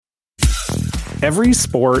Every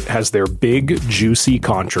sport has their big, juicy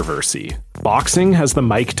controversy. Boxing has the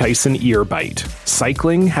Mike Tyson ear bite.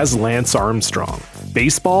 Cycling has Lance Armstrong.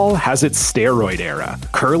 Baseball has its steroid era.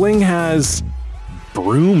 Curling has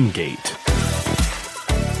Broomgate.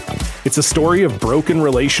 It's a story of broken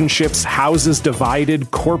relationships, houses divided,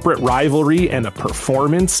 corporate rivalry, and a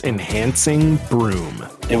performance-enhancing broom.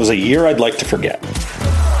 It was a year I'd like to forget.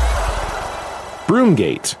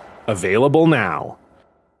 Broomgate. Available now.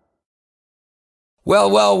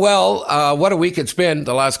 Well, what a week it's been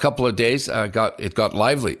the last couple of days. It got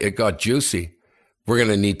lively. It got juicy. We're going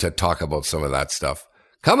to need to talk about some of that stuff.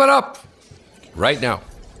 Coming up right now.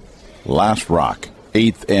 Last rock,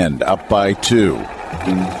 8th end, up by 2. Should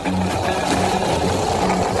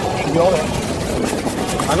be all there.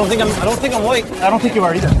 I don't think I'm white. I don't think you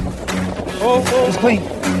are either. Oh. It's clean.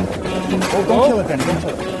 Oh, don't kill it, Benny. Don't kill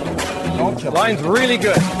it. Don't kill it. Line's really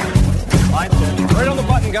good. Line's good. Right on the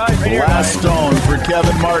button, guys. Right here. Last stone for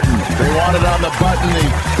Kevin Martin. They want it on the button.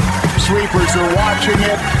 The sweepers are watching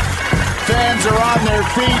it. Fans are on their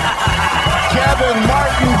feet. Kevin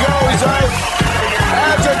Martin goes out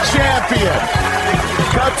as a champion.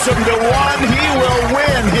 Cuts him to 1. He will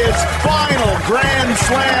win his final Grand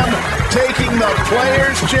Slam, taking the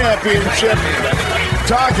Players' Championship.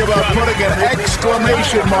 Talk about putting an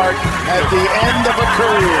exclamation mark at the end of a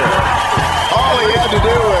career. All he had to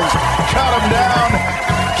do was cut him down.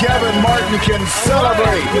 Kevin Martin can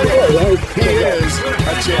celebrate. He is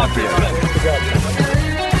a champion.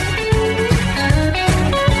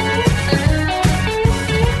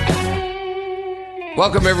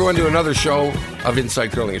 Welcome, everyone, to another show of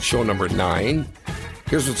Inside Curling. It's show number 9.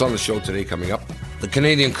 Here's what's on the show today coming up. The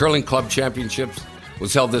Canadian Curling Club Championships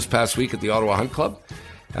was held this past week at the Ottawa Hunt Club.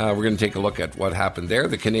 We're going to take a look at what happened there.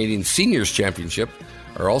 The Canadian Seniors Championship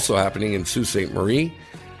are also happening in Sault Ste. Marie.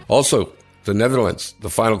 Also, the Netherlands, the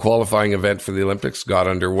final qualifying event for the Olympics got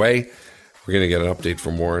underway. We're going to get an update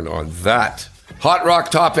from Warren on that. Hot rock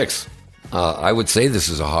topics. I would say this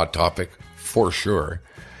is a hot topic for sure.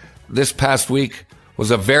 This past week was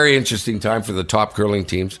a very interesting time for the top curling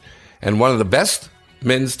teams, and one of the best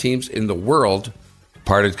men's teams in the world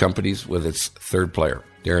parted companies with its third player,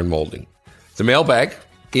 Darren Moulding. The mailbag,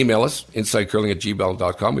 email us,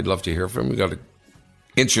 insidecurling@gmail.com. We'd love to hear from you. We got an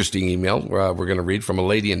interesting email we're going to read from a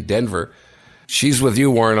lady in Denver. She's with you,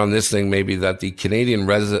 Warren, on this thing, maybe, that the Canadian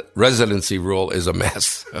residency rule is a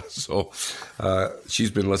mess. So she's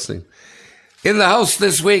been listening. In the house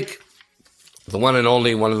this week, the one and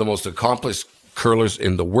only, one of the most accomplished curlers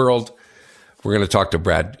in the world. We're going to talk to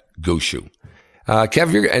Brad Gushue.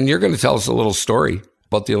 Kev, you're going to tell us a little story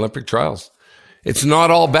about the Olympic trials. It's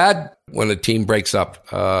not all bad when a team breaks up.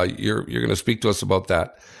 You're going to speak to us about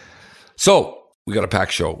that. So we got a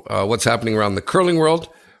packed show. What's happening around the curling world?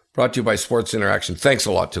 Brought to you by Sports Interaction. Thanks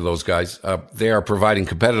a lot to those guys. They are providing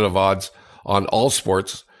competitive odds on all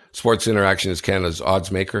sports. Sports Interaction is Canada's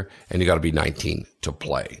odds maker, and you got to be 19 to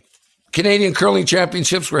play. Canadian Curling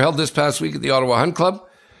Championships were held this past week at the Ottawa Hunt Club.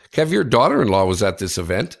 Kev, your daughter-in-law was at this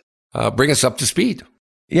event. Bring us up to speed.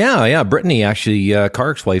 Yeah. Brittany, actually,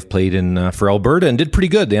 Carrick's wife, played in for Alberta and did pretty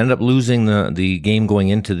good. They ended up losing the game going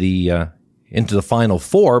into the Final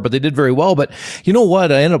Four, but they did very well. But you know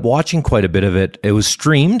what? I ended up watching quite a bit of it. It was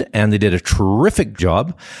streamed, and they did a terrific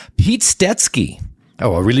job. Pete Stetsky,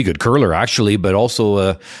 a really good curler, actually, but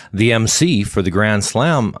also the MC for the Grand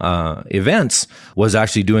Slam events, was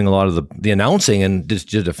actually doing a lot of the announcing and just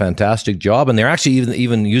did a fantastic job. And they're actually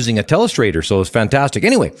even using a telestrator, so it's fantastic.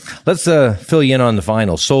 Anyway, let's fill you in on the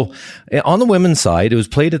finals. So on the women's side, it was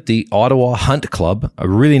played at the Ottawa Hunt Club, a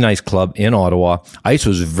really nice club in Ottawa. Ice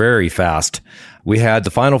was very fast. We had the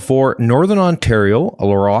Final Four, Northern Ontario,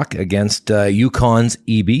 Larocque against Yukon's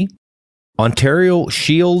Eby. Ontario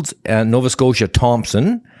Shields and Nova Scotia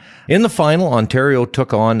Thompson. In the final, Ontario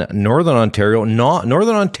took on Northern Ontario.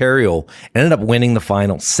 Northern Ontario ended up winning the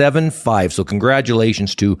final 7-5. So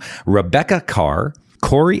congratulations to Rebecca Carr,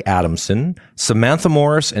 Corey Adamson, Samantha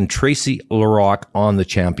Morris, and Tracy Larocque on the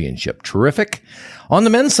championship. Terrific. On the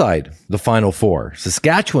men's side, the Final Four.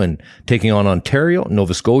 Saskatchewan taking on Ontario,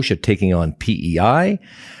 Nova Scotia taking on PEI.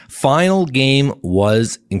 Final game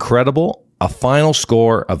was incredible. A final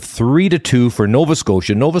score of 3-2 for Nova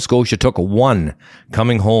Scotia. Nova Scotia took 1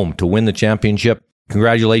 coming home to win the championship.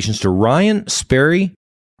 Congratulations to Ryan Sperry,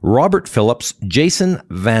 Robert Phillips, Jason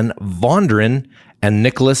Van Vonderen, and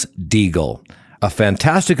Nicholas Deagle. A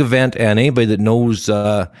fantastic event, and anybody that knows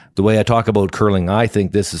the way I talk about curling, I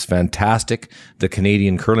think this is fantastic. The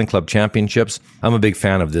Canadian Curling Club Championships. I'm a big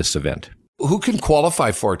fan of this event. Who can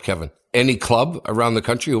qualify for it, Kevin? any club around the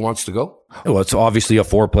country who wants to go? Well, it's obviously a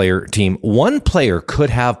 4-player team. One player could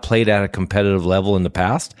have played at a competitive level in the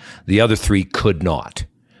past. The other 3 could not.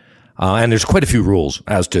 And there's quite a few rules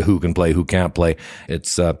as to who can play, who can't play.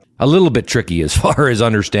 It's a little bit tricky as far as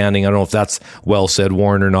understanding. I don't know if that's well said,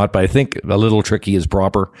 Warren, or not, but I think a little tricky is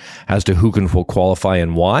proper as to who can qualify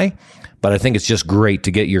and why. But I think it's just great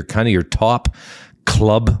to get your top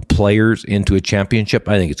club players into a championship.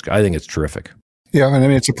 I think it's terrific. Yeah, and I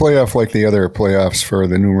mean, it's a playoff like the other playoffs for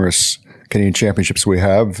the numerous Canadian championships we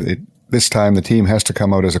have. This time, the team has to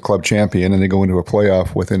come out as a club champion, and they go into a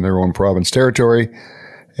playoff within their own province territory.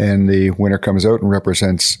 And the winner comes out and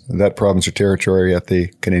represents that province or territory at the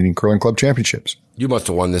Canadian Curling Club Championships. You must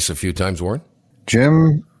have won this a few times, Warren.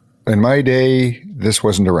 Jim, in my day, this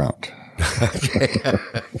wasn't around.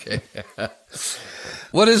 Okay.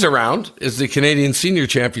 What is around is the Canadian Senior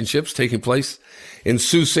Championships taking place in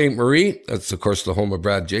Sault Ste. Marie. That's, of course, the home of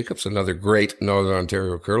Brad Jacobs, another great Northern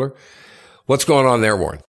Ontario curler. What's going on there,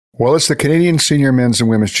 Warren? Well, it's the Canadian Senior Men's and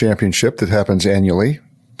Women's Championship that happens annually.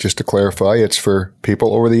 Just to clarify, it's for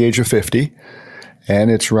people over the age of 50, and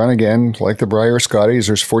it's run again like the Brier Scotties.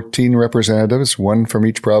 There's 14 representatives, 1 from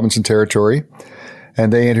each province and territory,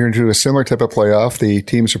 and they enter into a similar type of playoff. The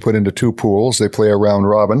teams are put into 2 pools. They play a round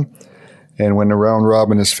robin, and when the round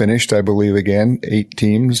robin is finished, I believe, again, 8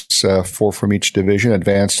 teams, 4 from each division,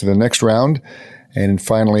 advance to the next round, and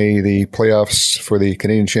finally, the playoffs for the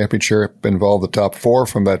Canadian Championship involve the top 4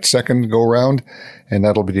 from that second go-round, and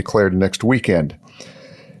that'll be declared next weekend.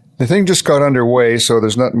 The thing just got underway, so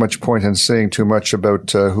there's not much point in saying too much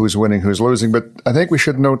about who's winning, who's losing, but I think we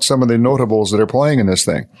should note some of the notables that are playing in this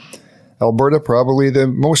thing. Alberta, probably the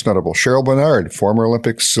most notable. Cheryl Bernard, former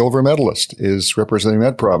Olympic silver medalist, is representing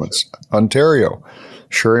that province. Ontario,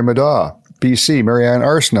 Sherry Madaw. BC, Marianne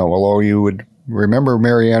Arsenault, although you would remember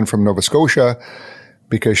Marianne from Nova Scotia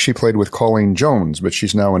because she played with Colleen Jones, but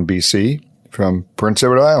she's now in BC. From Prince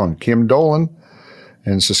Edward Island, Kim Dolan.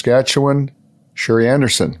 And Saskatchewan, Sherry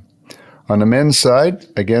Anderson. On the men's side,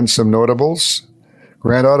 again, some notables.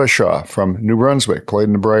 Grant Ottershaw from New Brunswick, played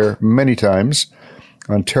in the Brier many times.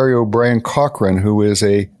 Ontario, Brian Cochran, who is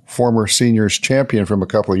a former seniors champion from a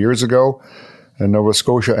couple of years ago. And Nova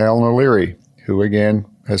Scotia, Alan O'Leary, who again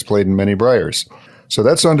has played in many Briers. So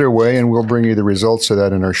that's underway, and we'll bring you the results of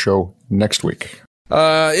that in our show next week.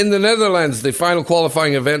 In the Netherlands, the final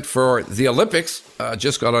qualifying event for the Olympics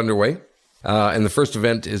just got underway. And the first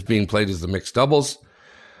event is being played as the mixed doubles.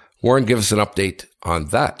 Warren, give us an update on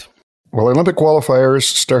that. Well, Olympic qualifiers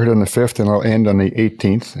started on the 5th and will end on the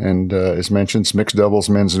 18th. And as mentioned, it's mixed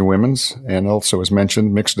doubles, men's and women's. And also, as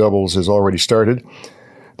mentioned, mixed doubles has already started.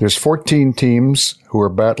 There's 14 teams who are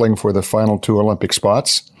battling for the final 2 Olympic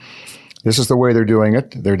spots. This is the way they're doing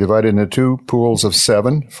it. They're divided into 2 pools of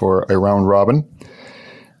 7 for a round robin.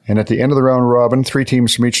 And at the end of the round robin, 3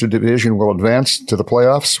 teams from each division will advance to the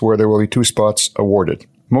playoffs, where there will be 2 spots awarded.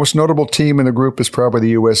 Most notable team in the group is probably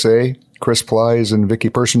the USA, Chris Plies and Vicky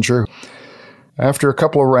Persinger. After a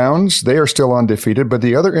couple of rounds, they are still undefeated, but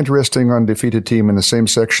the other interesting undefeated team in the same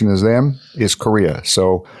section as them is Korea.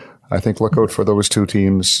 So I think look out for those 2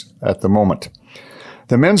 teams at the moment.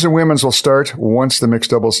 The men's and women's will start once the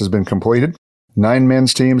mixed doubles has been completed. 9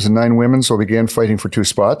 men's teams and 9 women's will begin fighting for 2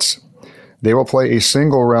 spots. They will play a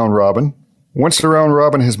single round robin. Once the round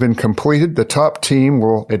robin has been completed, the top team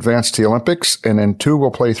will advance to the Olympics, and then 2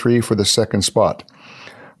 will play 3 for the second spot.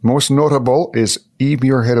 Most notable is Eve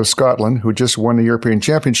Muirhead of Scotland, who just won the European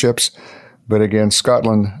Championships, but again,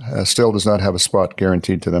 Scotland still does not have a spot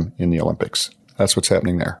guaranteed to them in the Olympics. That's what's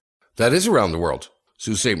happening there. That is around the world.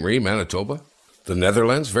 Sault Ste. Marie, Manitoba, the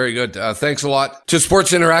Netherlands. Very good. Thanks a lot to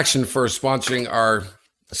Sports Interaction for sponsoring our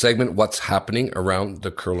segment, What's Happening Around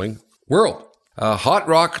the Curling World. Hot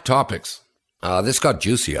Rock Topics. This got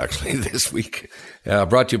juicy, actually, this week.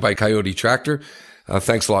 Brought to you by Coyote Tractor.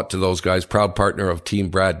 Thanks a lot to those guys, proud partner of Team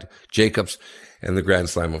Brad Jacobs and the Grand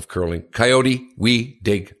Slam of Curling. Coyote, we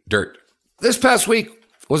dig dirt. This past week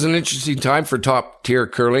was an interesting time for top-tier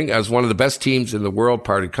curling as one of the best teams in the world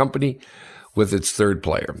parted company with its 3rd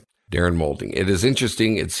player, Darren Moulding. It is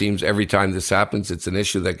interesting. It seems every time this happens, it's an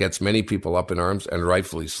issue that gets many people up in arms, and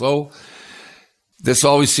rightfully so. This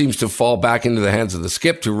always seems to fall back into the hands of the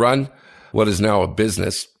skip to run what is now a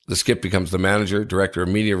business. The skip becomes the manager, director of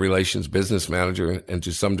media relations, business manager, and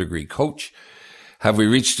to some degree coach. Have we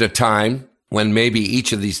reached a time when maybe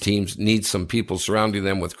each of these teams needs some people surrounding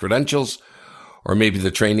them with credentials, or maybe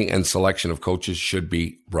the training and selection of coaches should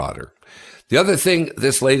be broader? The other thing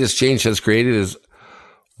this latest change has created is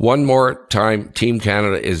one more time Team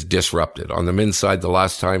Canada is disrupted. On the men's side, the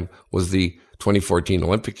last time was the 2014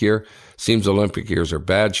 Olympic year. Seems Olympic years are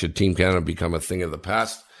bad. Should Team Canada become a thing of the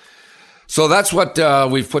past? So that's what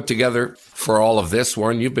we've put together for all of this.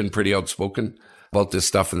 Warren, you've been pretty outspoken about this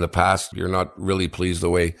stuff in the past. You're not really pleased the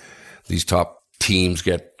way these top teams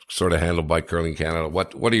get sort of handled by Curling Canada.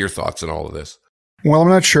 What are your thoughts on all of this? Well, I'm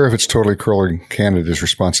not sure if it's totally Curling Canada's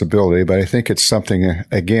responsibility, but I think it's something,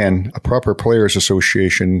 again, a proper players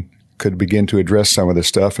association could begin to address some of this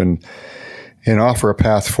stuff and offer a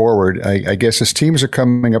path forward. I guess as teams are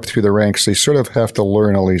coming up through the ranks, they sort of have to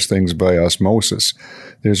learn all these things by osmosis.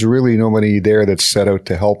 There's really nobody there that's set out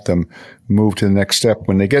to help them move to the next step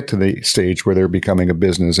when they get to the stage where they're becoming a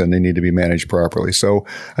business and they need to be managed properly. So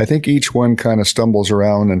I think each one kind of stumbles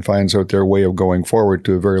around and finds out their way of going forward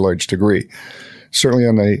to a very large degree. Certainly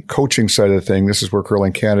on the coaching side of the thing, this is where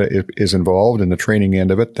Curling Canada is involved, and the training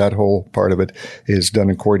end of it, that whole part of it is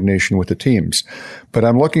done in coordination with the teams. But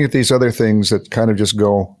I'm looking at these other things that kind of just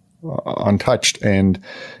go untouched, and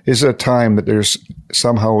is it a time that there's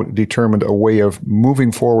somehow determined a way of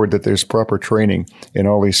moving forward, that there's proper training in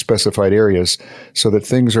all these specified areas so that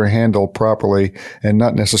things are handled properly and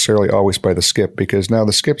not necessarily always by the skip, because now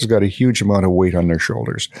the skip's got a huge amount of weight on their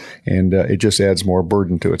shoulders, and it just adds more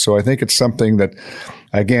burden to it. So I think it's something that,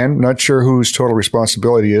 again, not sure whose total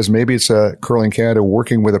responsibility is. Maybe it's Curling Canada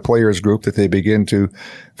working with a players group that they begin to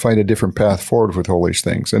find a different path forward with all these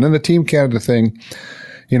things. And then the Team Canada thing,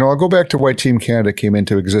 I'll go back to why Team Canada came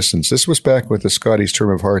into existence. This was back with the Scotties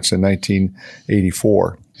Tournament of Hearts in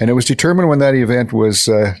 1984. And it was determined when that event was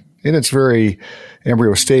in its very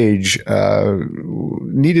embryo stage,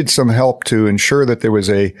 needed some help to ensure that there was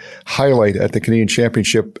a highlight at the Canadian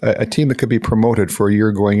Championship, a team that could be promoted for a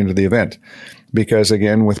year going into the event. Because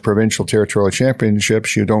again, with provincial territorial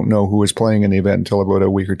championships, you don't know who is playing in the event until about a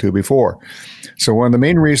week or two before. So one of the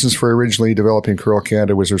main reasons for originally developing Curl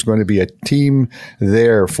Canada was there's going to be a team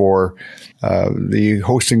there for the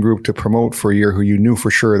hosting group to promote for a year who you knew for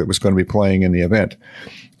sure that was going to be playing in the event.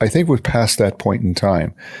 I think we've passed that point in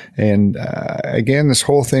time. And again, this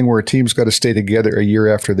whole thing where a team's got to stay together a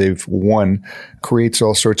year after they've won creates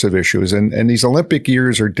all sorts of issues. And these Olympic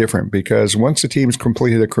years are different because once the team's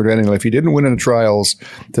completed a credential, if you didn't win in the trials,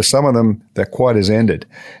 to some of them, that quad is ended.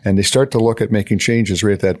 And they start to look at making changes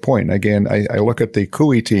right at that point. Again, I look at the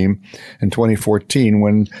Cooey team in 2014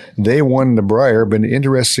 when they won the Brier, but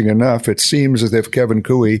interesting enough, it seems as if Kevin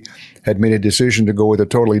Cooey had made a decision to go with a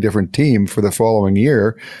totally different team for the following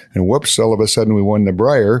year. And whoops, all of a sudden we won the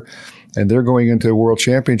Brier and they're going into a world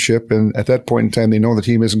championship. And at that point in time, they know the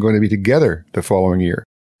team isn't going to be together the following year.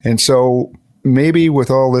 And so maybe with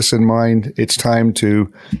all this in mind, it's time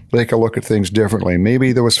to take a look at things differently.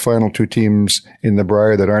 Maybe those final two teams in the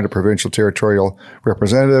Brier that aren't a provincial territorial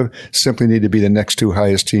representative simply need to be the next two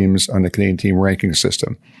highest teams on the Canadian team ranking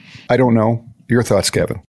system. I don't know. Your thoughts,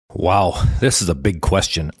 Kevin? Wow, this is a big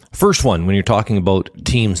question. First one, when you're talking about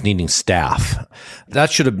teams needing staff,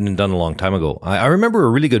 that should have been done a long time ago. I remember a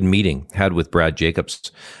really good meeting had with Brad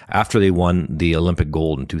Jacobs after they won the Olympic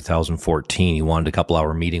gold in 2014. He wanted a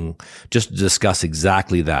couple-hour meeting just to discuss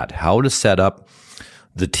exactly that, how to set up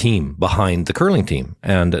the team behind the curling team.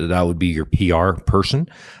 And that would be your PR person,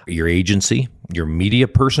 your agency, your media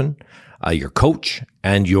person, your coach,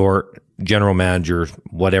 and your general manager,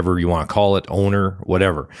 whatever you want to call it, owner,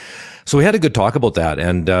 whatever. So we had a good talk about that.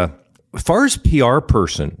 And as far as PR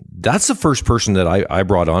person, that's the first person that I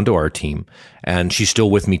brought onto our team. And she's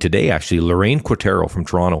still with me today, actually, Lorraine Quatero from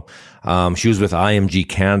Toronto. She was with IMG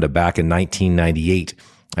Canada back in 1998.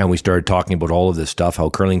 And we started talking about all of this stuff,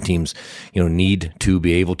 how curling teams, need to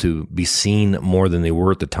be able to be seen more than they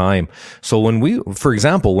were at the time. So for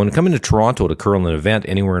example, when coming to Toronto to curl an event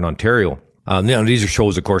anywhere in Ontario, these are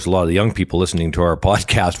shows, of course, a lot of the young people listening to our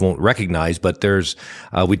podcast won't recognize, but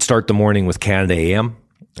we'd start the morning with Canada AM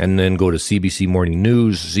and then go to CBC Morning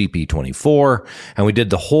News, CP24, and we did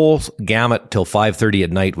the whole gamut till 5:30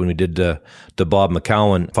 at night when we did the Bob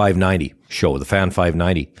McCowan 590 show, the Fan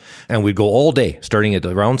 590. And we'd go all day, starting at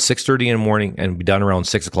around 6:30 in the morning and be done around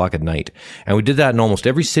 6 o'clock at night. And we did that in almost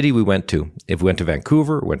every city we went to. If we went to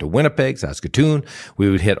Vancouver, went to Winnipeg, Saskatoon, we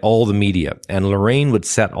would hit all the media. And Lorraine would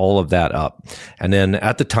set all of that up. And then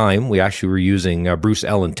at the time, we actually were using Bruce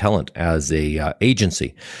Ellen Talent as a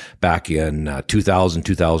agency back in 2000,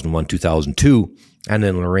 2001, 2002. And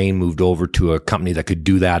then Lorraine moved over to a company that could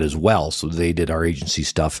do that as well. So they did our agency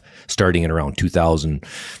stuff starting in around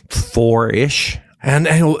 2004-ish. And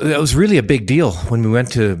it was really a big deal when we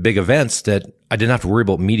went to big events that I didn't have to worry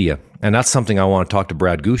about media. And that's something I want to talk to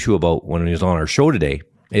Brad Gushu about when he was on our show today,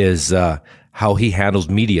 is how he handles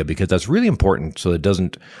media, because that's really important so it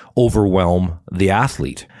doesn't overwhelm the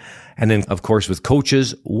athlete. And then, of course, with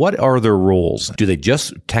coaches, what are their roles? Do they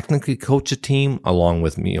just technically coach a team along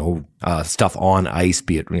with, stuff on ice,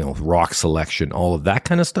 be it, rock selection, all of that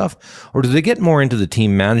kind of stuff? Or do they get more into the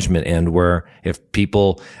team management end where if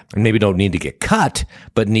people maybe don't need to get cut,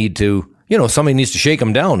 but need to, somebody needs to shake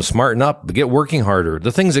them down, smarten up, get working harder,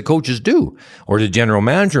 the things that coaches do or the general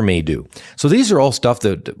manager may do. So these are all stuff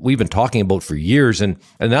that we've been talking about for years. And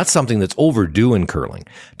that's something that's overdue in curling,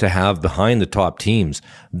 to have behind the top teams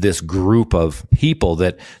this group of people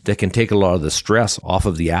that can take a lot of the stress off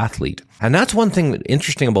of the athlete. And that's one thing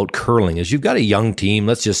interesting about curling is you've got a young team.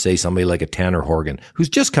 Let's just say somebody like a Tanner Horgan, who's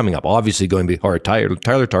just coming up, obviously going to be, or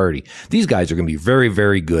Tyler Tardy. These guys are going to be very,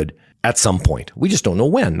 very good at some point. We just don't know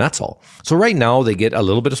when, that's all. So right now they get a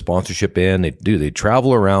little bit of sponsorship in, they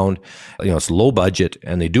travel around, it's low budget,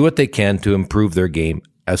 and they do what they can to improve their game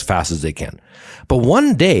as fast as they can. But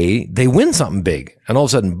one day they win something big and all of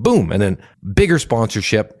a sudden, boom, and then bigger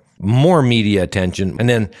sponsorship, more media attention. And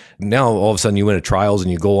then now all of a sudden you win at trials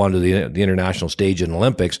and you go onto the international stage in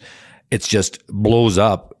Olympics. It's just blows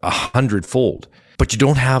up 100-fold, but you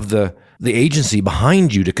don't have the agency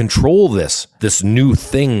behind you to control this new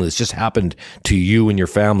thing that's just happened to you and your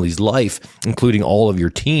family's life, including all of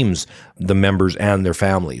your teams, the members and their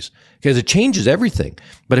families, because it changes everything.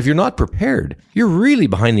 But if you're not prepared, you're really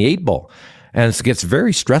behind the 8 ball. And it gets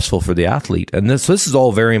very stressful for the athlete. And this is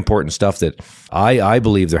all very important stuff that I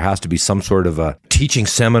believe there has to be some sort of a teaching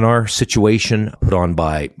seminar situation put on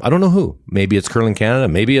by, I don't know who. Maybe it's Curling Canada.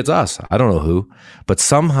 Maybe it's us. I don't know who. But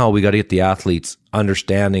somehow we got to get the athletes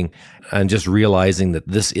understanding and just realizing that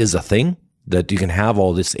this is a thing, that you can have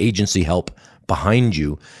all this agency help behind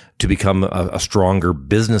you to become a stronger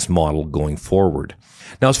business model going forward.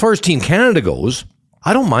 Now, as far as Team Canada goes,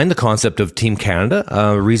 I don't mind the concept of Team Canada.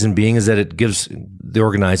 Reason being is that it gives the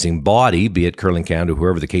organizing body, be it Curling Canada,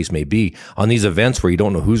 whoever the case may be, on these events where you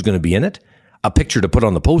don't know who's going to be in it, a picture to put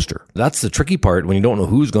on the poster. That's the tricky part when you don't know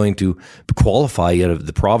who's going to qualify out of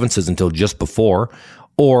the provinces until just before,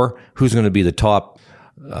 or who's going to be the top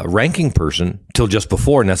ranking person till just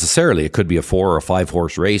before necessarily. It could be a 4 or a 5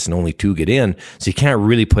 horse race and only 2 get in. So you can't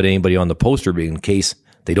really put anybody on the poster in case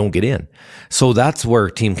they don't get in. So that's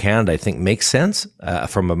where Team Canada, I think, makes sense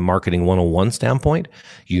from a marketing 101 standpoint.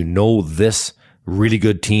 This really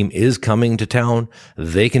good team is coming to town.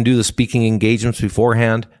 They can do the speaking engagements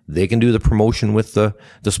beforehand. They can do the promotion with the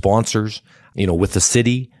sponsors, with the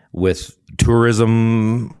city, with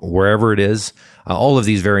tourism, wherever it is. All of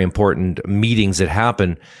these very important meetings that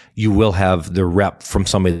happen, you will have the rep from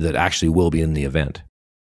somebody that actually will be in the event.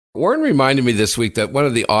 Warren reminded me this week that one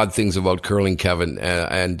of the odd things about curling, Kevin,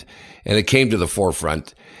 and it came to the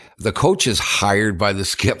forefront, the coach is hired by the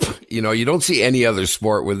skip. You don't see any other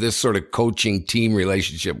sport where this sort of coaching team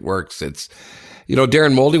relationship works. It's,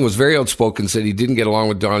 Darren Moulding was very outspoken, said he didn't get along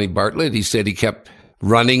with Donnie Bartlett. He said he kept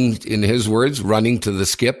running, in his words, running to the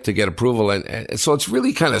skip to get approval. And so it's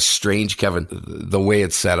really kind of strange, Kevin, the way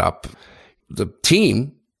it's set up. The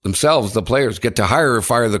team themselves, the players, get to hire or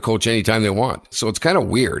fire the coach anytime they want. So it's kind of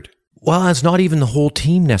weird. Well, it's not even the whole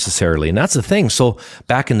team necessarily. And that's the thing. So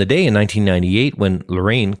back in the day in 1998, when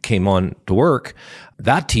Lorraine came on to work,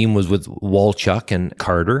 that team was with Walchuk and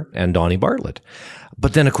Carter and Donnie Bartlett.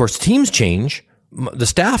 But then, of course, teams change. The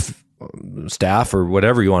staff or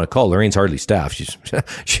whatever you want to call it. Lorraine's hardly staff.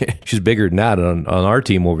 She's bigger than that on our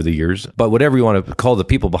team over the years. But whatever you want to call the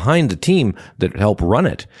people behind the team that help run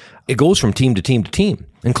it, it goes from team to team to team,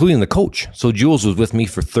 including the coach. So Jules was with me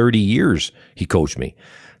for 30 years. He coached me.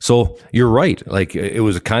 So you're right. Like, it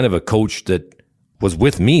was a kind of a coach that was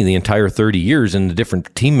with me the entire 30 years, and the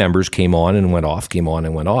different team members came on and went off, came on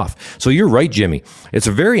and went off. So you're right, Jimmy. It's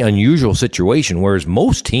a very unusual situation, whereas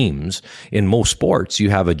most teams in most sports,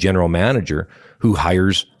 you have a general manager who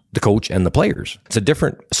hires the coach and the players. It's a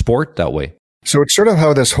different sport that way. So it's sort of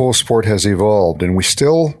how this whole sport has evolved, and we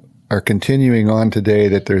still are continuing on today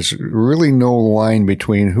that there's really no line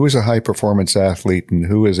between who is a high-performance athlete and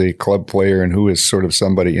who is a club player and who is sort of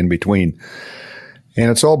somebody in between. And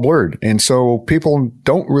it's all blurred. And so people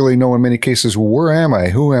don't really know in many cases, well, where am I?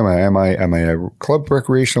 Who am I? Am I a club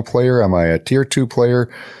recreational player? Am I a tier 2 player?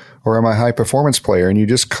 Or am I a high performance player? And you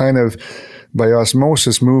just kind of, by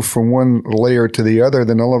osmosis, move from one layer to the other.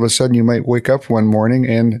 Then all of a sudden you might wake up one morning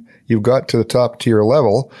and you've got to the top tier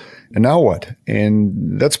level. And now what?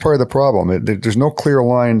 And that's part of the problem. There's no clear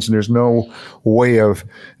lines, and there's no way of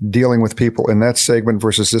dealing with people in that segment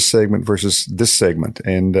versus this segment versus this segment.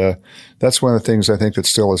 And that's one of the things I think that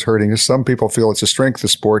still is hurting. Some people feel it's a strength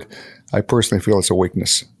of sport. I personally feel it's a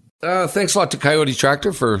weakness. Thanks a lot to Coyote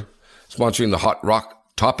Tractor for sponsoring the Hot Rock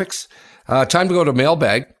Topics. Time to go to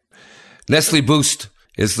mailbag. Nestle Boost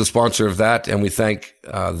is the sponsor of that, and we thank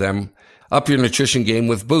them. Up your nutrition game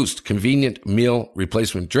with Boost, convenient meal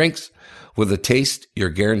replacement drinks with a taste you're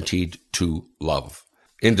guaranteed to love.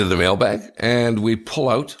 Into the mailbag, and we pull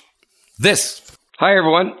out this. Hi,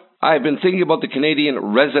 everyone. I've been thinking about the Canadian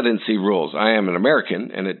residency rules. I am an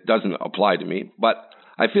American, and it doesn't apply to me, but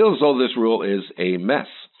I feel as though this rule is a mess.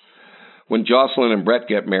 When Jocelyn and Brett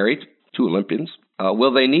get married, 2 Olympians,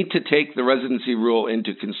 will they need to take the residency rule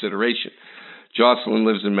into consideration? Jocelyn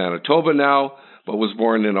lives in Manitoba now, but was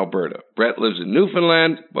born in Alberta. Brett lives in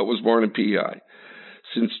Newfoundland, but was born in PEI.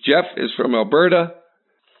 Since Jeff is from Alberta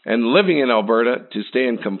and living in Alberta, to stay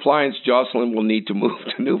in compliance, Jocelyn will need to move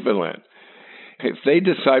to Newfoundland. If they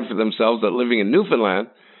decide for themselves that living in Newfoundland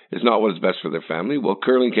is not what is best for their family, will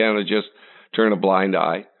Curling Canada just turn a blind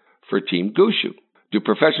eye for Team Gushue? Do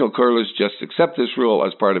professional curlers just accept this rule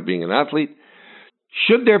as part of being an athlete?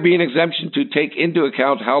 Should there be an exemption to take into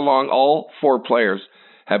account how long all 4 players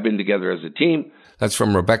have been together as a team? That's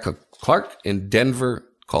from Rebecca Clark in Denver,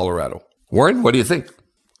 Colorado. Warren, what do you think?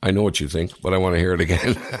 I know what you think, but I want to hear it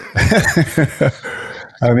again.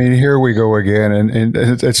 I mean, here we go again, and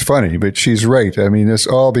it's funny, but she's right. I mean, this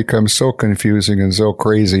all becomes so confusing and so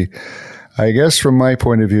crazy. I guess from my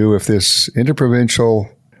point of view, if this interprovincial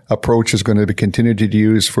approach is going to be continued to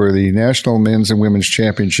use for the national men's and women's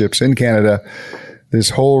championships in Canada, this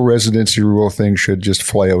whole residency rule thing should just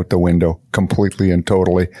fly out the window completely and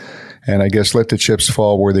totally. And I guess let the chips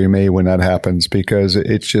fall where they may when that happens, because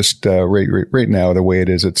it's just right now the way it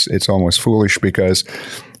is, it's almost foolish, because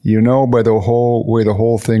by the whole way the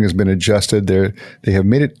whole thing has been adjusted, they have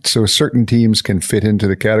made it so certain teams can fit into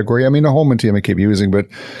the category. I mean, the Holman team I keep using, but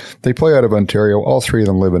they play out of Ontario. All 3 of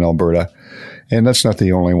them live in Alberta, and that's not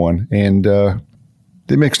the only one. And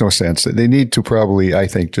it makes no sense. They need to probably, I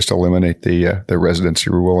think, just eliminate the residency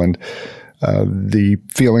rule. And the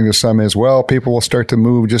feeling of some is, well, people will start to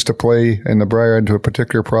move just to play in the Brier into a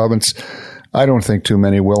particular province. I don't think too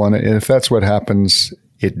many will. And if that's what happens,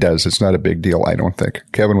 it does. It's not a big deal, I don't think.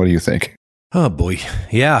 Kevin, what do you think? Oh, boy.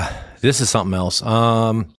 Yeah, this is something else.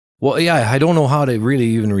 Well, yeah, I don't know how to really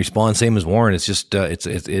even respond. Same as Warren. It's just, it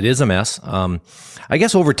is a mess. I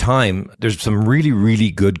guess over time, there's some really,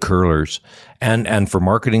 really good curlers. And for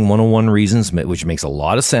marketing 101 reasons, which makes a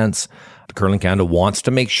lot of sense, Curling Canada wants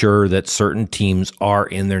to make sure that certain teams are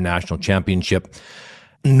in their national championship,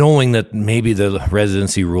 knowing that maybe the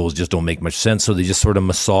residency rules just don't make much sense. So they just sort of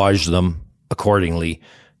massage them accordingly,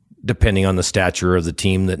 depending on the stature of the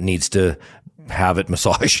team that needs to have it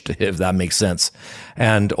massaged, if that makes sense.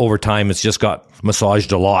 And over time, it's just got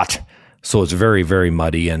massaged a lot. So it's very, very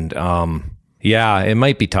muddy. And yeah, it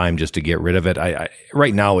might be time just to get rid of it.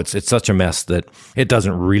 Right now, it's such a mess that it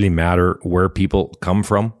doesn't really matter where people come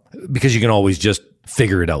from, because you can always just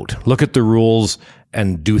figure it out. Look at the rules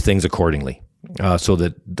and do things accordingly, so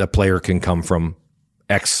that the player can come from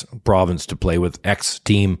X province to play with X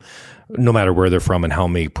team, no matter where they're from and how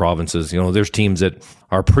many provinces. There's teams that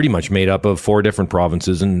are pretty much made up of 4 different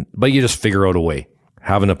provinces, but you just figure out a way.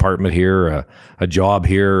 Have an apartment here, a job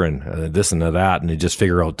here, and this and that, and you just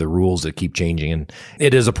figure out the rules that keep changing. And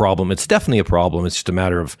it is a problem. It's definitely a problem. It's just a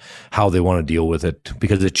matter of how they want to deal with it,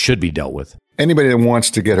 because it should be dealt with. Anybody that wants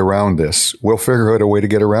to get around this will figure out a way to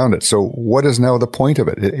get around it. So what is now the point of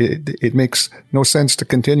it? It makes no sense to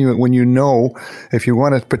continue it when if you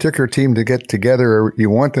want a particular team to get together, or you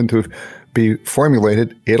want them to be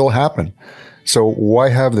formulated, it'll happen. So why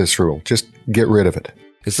have this rule? Just get rid of it.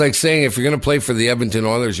 It's like saying if you're going to play for the Edmonton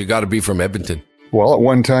Oilers, you got to be from Edmonton. Well, at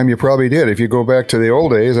one time you probably did. If you go back to the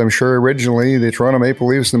old days, I'm sure originally the Toronto Maple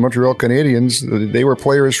Leafs and the Montreal Canadiens, they were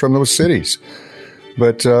players from those cities.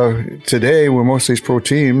 But today, with most of these pro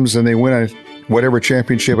teams, and they win whatever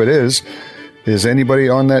championship it is anybody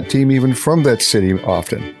on that team even from that city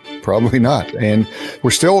often? Probably not. And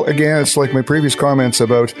we're still, again, it's like my previous comments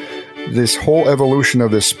about this whole evolution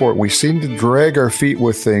of this sport. We seem to drag our feet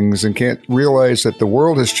with things and can't realize that the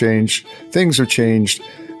world has changed. Things have changed.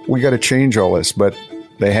 We got to change all this, but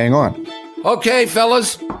they hang on. Okay,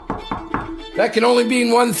 fellas. That can only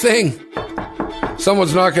mean one thing.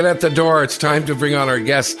 Someone's knocking at the door. It's time to bring on our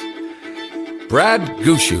guest, Brad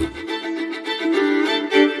Gushue.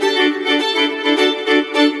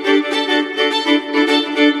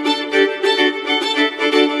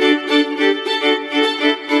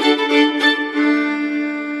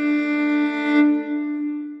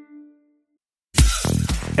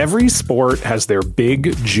 Every sport has their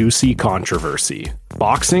big, juicy controversy.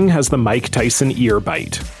 Boxing has the Mike Tyson ear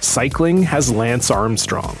bite. Cycling has Lance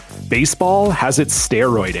Armstrong. Baseball has its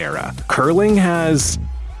steroid era. Curling has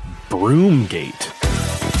Broomgate.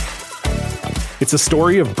 It's a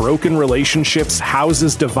story of broken relationships,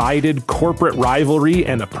 houses divided, corporate rivalry,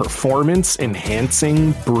 and a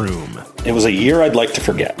performance-enhancing broom. It was a year I'd like to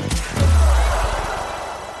forget.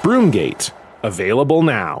 Broomgate, available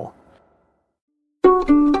now.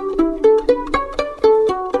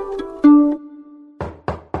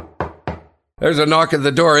 There's a knock at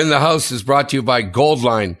the door. In the House is brought to you by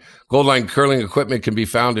Goldline. Goldline curling equipment can be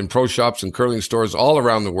found in pro shops and curling stores all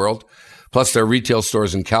around the world. Plus, there are retail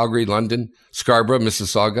stores in Calgary, London, Scarborough,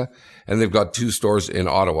 Mississauga, and they've got 2 stores in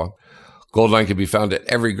Ottawa. Goldline can be found at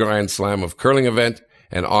every Grand Slam of curling event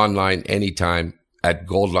and online anytime at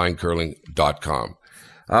goldlinecurling.com.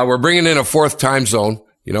 We're bringing in a 4th time zone.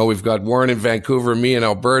 You know, we've got Warren in Vancouver, me in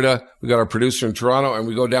Alberta. We got our producer in Toronto, and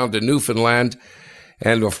we go down to Newfoundland.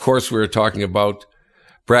 And of course, we were talking about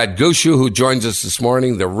Brad Gushue, who joins us this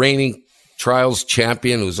morning, the reigning trials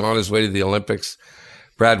champion who's on his way to the Olympics.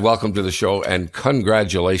 Brad, welcome to the show and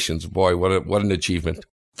congratulations. Boy, what an achievement.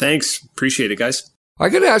 Thanks. Appreciate it, guys. I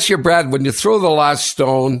got to ask you, Brad, when you throw the last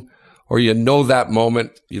stone or you know that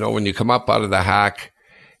moment, you know, when you come up out of the hack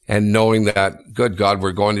and knowing that, good God,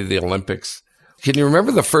 we're going to the Olympics. Can you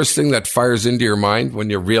remember the first thing that fires into your mind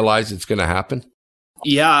when you realize it's going to happen?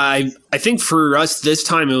 Yeah, I think for us this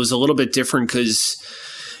time it was a little bit different because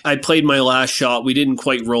I played my last shot. We didn't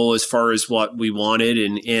quite roll as far as what we wanted,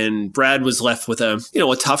 and Brad was left with a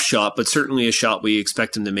tough shot, but certainly a shot we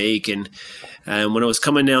expect him to make. And when it was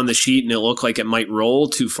coming down the sheet and it looked like it might roll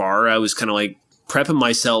too far, I was kind of like prepping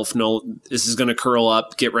myself. No, this is going to curl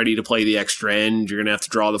up. Get ready to play the extra end. You're going to have to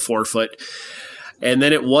draw the 4-foot. And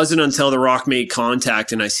then it wasn't until the rock made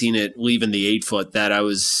contact and I seen it leaving the 8-foot that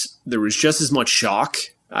there was just as much shock,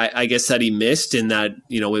 I guess, that he missed and that,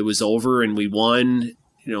 it was over and we won,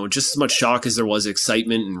 just as much shock as there was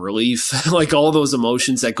excitement and relief, like all those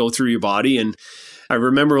emotions that go through your body. And I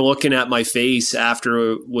remember looking at my face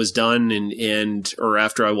after it was done or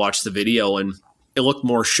after I watched the video, and it looked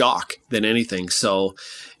more shock than anything. So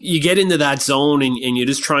you get into that zone and you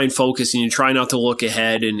just try and focus and you try not to look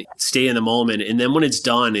ahead and stay in the moment. And then when it's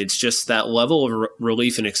done, it's just that level of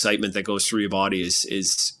relief and excitement that goes through your body is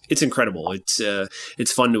it's incredible.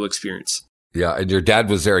 It's fun to experience. Yeah. And your dad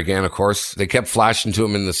was there again, of course. They kept flashing to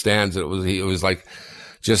him in the stands. It was like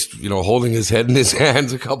just, holding his head in his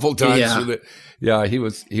hands a couple times. Yeah. Yeah, he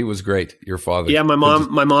was great. Your father. Yeah, my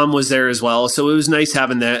mom was there as well. So it was nice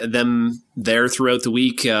having them there throughout the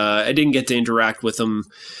week. I didn't get to interact with them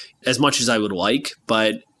as much as I would like,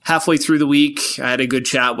 but halfway through the week, I had a good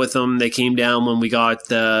chat with them. They came down when we got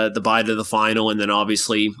the bye to the final, and then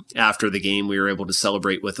obviously after the game, we were able to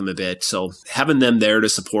celebrate with them a bit. So having them there to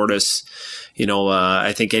support us,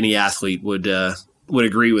 I think any athlete would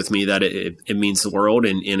agree with me that it means the world,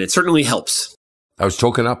 and it certainly helps. I was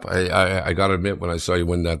choking up. I got to admit when I saw you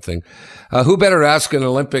win that thing. Who better to ask an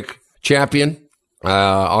Olympic champion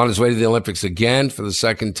on his way to the Olympics again for the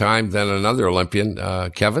second time than another Olympian,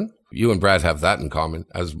 Kevin? You and Brad have that in common,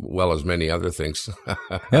 as well as many other things.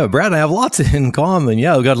 Yeah, Brad and I have lots in common.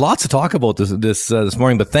 Yeah, we've got lots to talk about this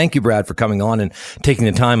morning. But thank you, Brad, for coming on and taking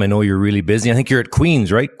the time. I know you're really busy. I think you're at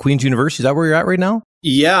Queen's, right? Queen's University. Is that where you're at right now?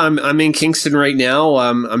 Yeah, I'm in Kingston right now.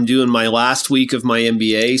 I'm doing my last week of my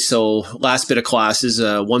MBA, so last bit of classes.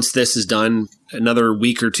 Once this is done, another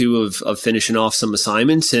week or two of finishing off some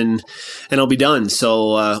assignments, and I'll be done.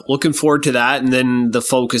 So looking forward to that, and then the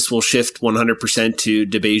focus will shift 100% to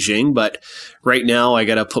Beijing. But right now, I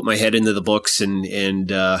got to put my head into the books and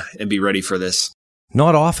be ready for this.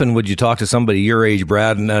 Not often would you talk to somebody your age,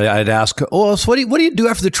 Brad, and I'd ask, "Oh, so what do you do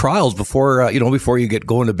after the trials before you get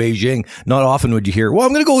going to Beijing?" Not often would you hear, "Well,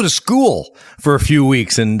 I'm going to go to school for a few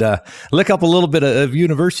weeks and lick up a little bit of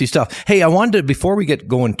university stuff." Hey, I wanted to, before we get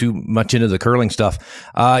going too much into the curling stuff,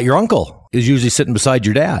 your uncle is usually sitting beside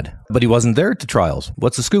your dad, but he wasn't there at the trials.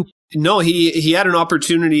 What's the scoop? No, he had an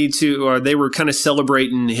opportunity they were kind of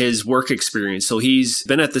celebrating his work experience. So he's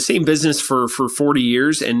been at the same business for 40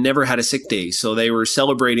 years and never had a sick day. So they were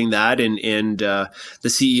celebrating that, and the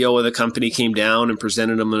CEO of the company came down and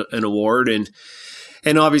presented him an award,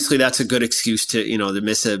 and obviously that's a good excuse to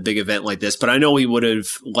miss a big event like this. But I know he would have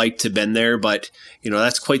liked to have been there, but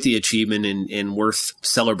that's quite the achievement and worth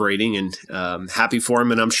celebrating, and happy for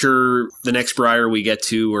him. And I'm sure the next Brier we get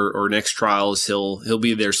to or next trials, he'll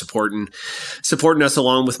be there supporting us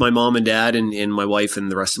along with my mom and dad and my wife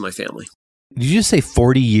and the rest of my family. Did you just say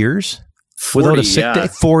 40 years? 40, without a sick day?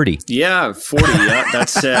 40. Yeah, 40. Yeah,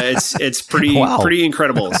 that's it's pretty wow. Pretty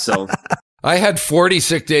incredible. So I had 40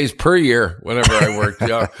 sick days per year whenever I worked.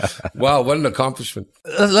 Yeah. Wow, what an accomplishment.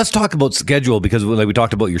 Let's talk about schedule, because we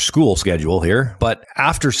talked about your school schedule here. But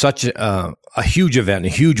after such a huge event, a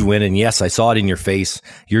huge win, and yes, I saw it in your face,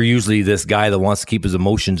 you're usually this guy that wants to keep his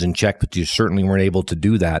emotions in check, but you certainly weren't able to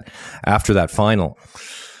do that after that final.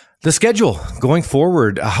 The schedule going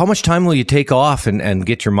forward, how much time will you take off and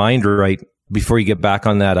get your mind right before you get back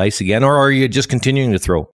on that ice again? Or are you just continuing to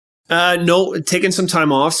throw? No, taking some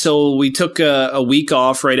time off. So we took a week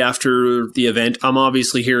off right after the event. I'm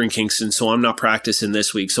obviously here in Kingston, so I'm not practicing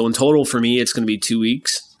this week. So in total for me, it's going to be 2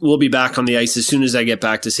 weeks. We'll be back on the ice as soon as I get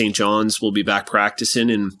back to St. John's. We'll be back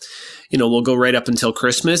practicing, and we'll go right up until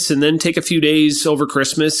Christmas, and then take a few days over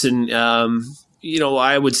Christmas. And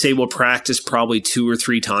I would say we'll practice probably 2 or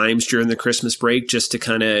 3 times during the Christmas break just to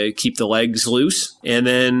kind of keep the legs loose. And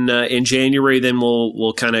then in January, then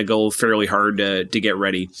we'll kind of go fairly hard to get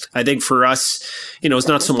ready. I think for us, it's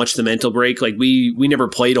not so much the mental break. Like we never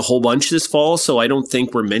played a whole bunch this fall, so I don't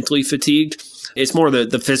think we're mentally fatigued. It's more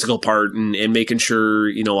the physical part and making sure,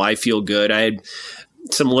 I feel good. I had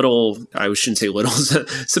some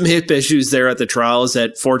some hip issues there at the trials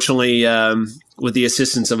that fortunately, with the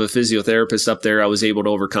assistance of a physiotherapist up there, I was able to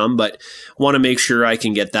overcome, but want to make sure I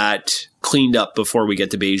can get that cleaned up before we get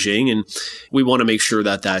to Beijing. And we want to make sure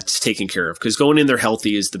that that's taken care of, because going in there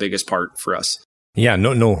healthy is the biggest part for us. Yeah,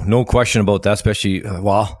 no question about that, especially,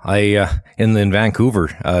 in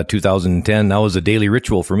Vancouver, 2010, that was a daily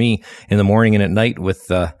ritual for me in the morning and at night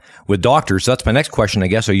with doctors. So that's my next question, I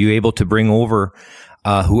guess. Are you able to bring over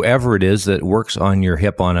whoever it is that works on your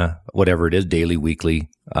hip on a, whatever it is, daily, weekly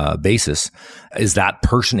basis? Is that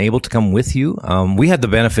person able to come with you? We had the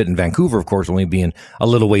benefit in Vancouver, of course, only being a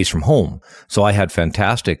little ways from home. So I had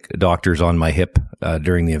fantastic doctors on my hip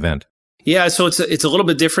during the event. Yeah, so it's a little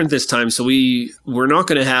bit different this time. So we're not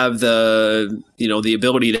going to have the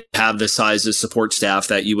ability to have the size of support staff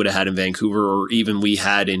that you would have had in Vancouver, or even we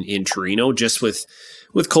had in Torino, just with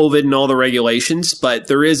COVID and all the regulations. But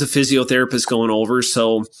there is a physiotherapist going over,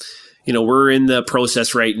 so we're in the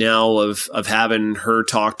process right now of having her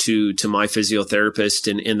talk to my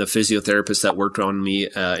physiotherapist and the physiotherapist that worked on me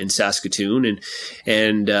in Saskatoon,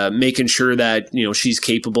 and making sure that she's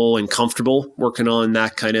capable and comfortable working on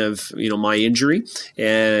that kind of my injury.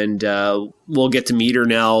 And we'll get to meet her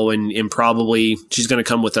now, and probably she's going to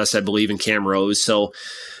come with us, I believe, in Camrose. So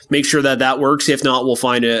make sure that works. If not, we'll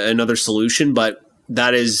find another solution. But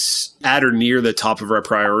that is at or near the top of our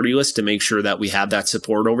priority list to make sure that we have that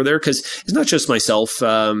support over there, because it's not just myself.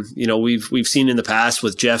 We've seen in the past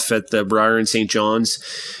with Jeff at the Briar in St. John's,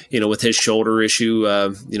 with his shoulder issue,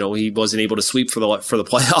 he wasn't able to sweep for the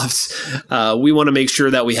playoffs. We want to make sure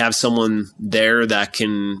that we have someone there that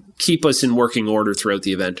can keep us in working order throughout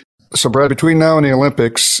the event. So, Brad, between now and the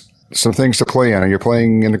Olympics, some things to play in. Are you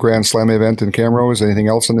playing in the Grand Slam event in Camrose? Anything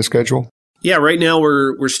else on the schedule? Yeah, right now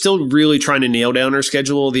we're still really trying to nail down our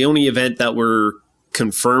schedule. The only event that we're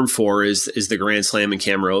confirmed for is the Grand Slam in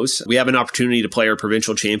Camrose. We have an opportunity to play our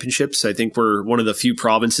provincial championships. I think we're one of the few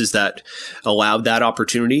provinces that allowed that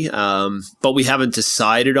opportunity, but we haven't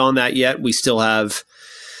decided on that yet. We still have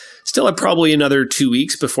probably another 2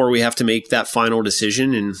 weeks before we have to make that final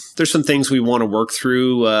decision, and there's some things we want to work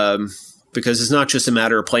through. Because it's not just a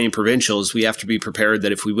matter of playing provincials. We have to be prepared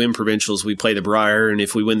that if we win provincials, we play the Briar, and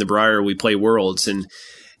if we win the Briar, we play Worlds. And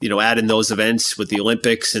adding those events with the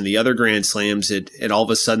Olympics and the other Grand Slams, it all of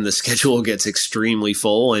a sudden the schedule gets extremely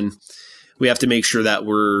full, and we have to make sure that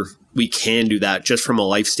we can do that just from a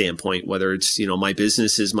life standpoint. Whether it's my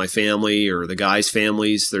businesses, my family, or the guys'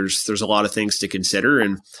 families, there's a lot of things to consider,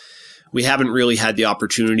 and we haven't really had the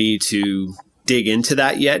opportunity to dig into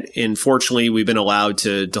that yet. And fortunately, we've been allowed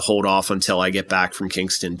to hold off until I get back from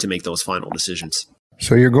Kingston to make those final decisions.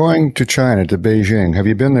 So you're going to China, to Beijing. Have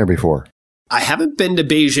you been there before? I haven't been to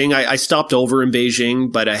Beijing. I stopped over in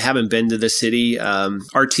Beijing, but I haven't been to the city.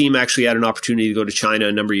 Our team actually had an opportunity to go to China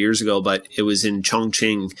a number of years ago, but it was in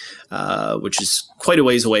Chongqing, which is quite a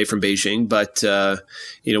ways away from Beijing. But,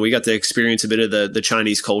 we got to experience a bit of the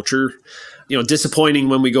Chinese culture. Disappointing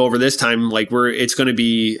when we go over this time, it's going to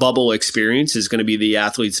be bubble experience is going to be the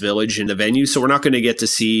athletes village and the venue. So we're not going to get to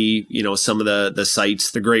see, some of the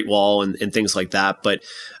sites, the Great Wall and things like that. But,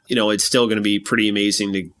 it's still going to be pretty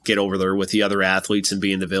amazing to get over there with the other athletes and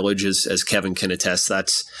be in the village, as Kevin can attest.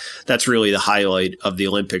 That's really the highlight of the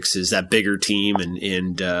Olympics, is that bigger team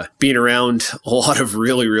and being around a lot of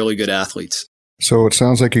really, really good athletes. So it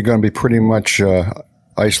sounds like you're going to be pretty much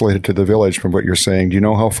isolated to the village from what you're saying. Do you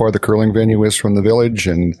know how far the curling venue is from the village,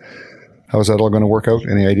 and how is that all going to work out?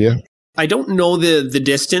 Any idea? I don't know the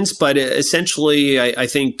distance, but essentially I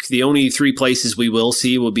think the only three places we will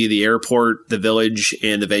see will be the airport, the village,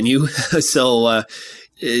 and the venue. So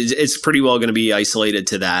it's pretty well going to be isolated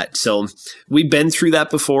to that. So we've been through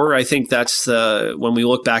that before. I think that's when we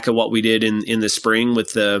look back at what we did in the spring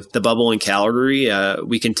with the bubble in Calgary,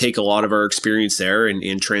 we can take a lot of our experience there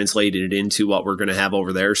and translate it into what we're going to have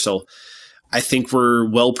over there. So I think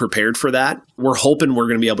we're well prepared for that. We're hoping we're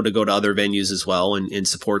going to be able to go to other venues as well and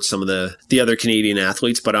support some of the other Canadian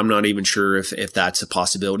athletes, but I'm not even sure if that's a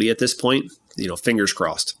possibility at this point. Fingers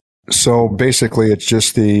crossed. So basically, it's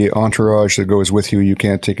just the entourage that goes with you. You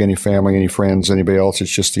can't take any family, any friends, anybody else.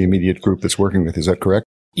 It's just the immediate group that's working with. Is that correct?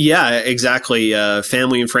 Yeah, exactly.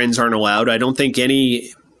 Family and friends aren't allowed. I don't think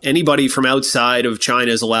anybody from outside of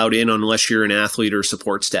China is allowed in unless you're an athlete or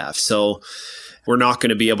support staff. So we're not going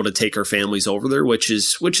to be able to take our families over there, which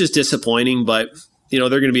is disappointing, but they're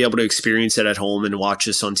going to be able to experience it at home and watch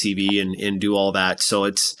us on TV and do all that. So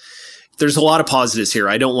there's a lot of positives here.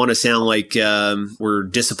 I don't want to sound like we're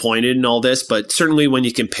disappointed in all this, but certainly when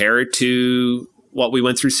you compare it to what we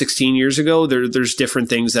went through 16 years ago, there's different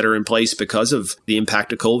things that are in place because of the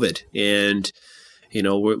impact of COVID. And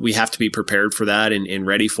we have to be prepared for that and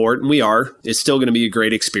ready for it. And we are. It's still going to be a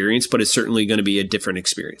great experience, but it's certainly going to be a different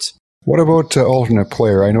experience. What about alternate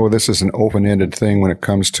player? I know this is an open-ended thing when it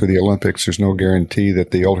comes to the Olympics. There's no guarantee that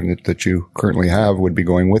the alternate that you currently have would be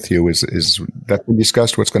going with you. Is that been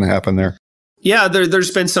discussed? What's going to happen there? Yeah, there's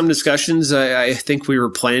been some discussions. I think we were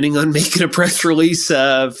planning on making a press release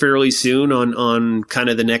fairly soon on kind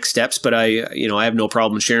of the next steps, but I have no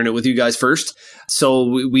problem sharing it with you guys first.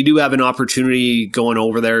 So we do have an opportunity going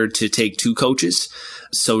over there to take two coaches.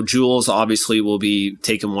 So Jules obviously will be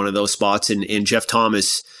taking one of those spots, and Jeff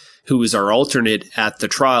Thomas, who is our alternate at the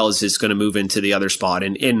trials, is going to move into the other spot.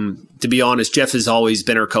 And to be honest, Jeff has always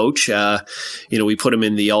been our coach. We put him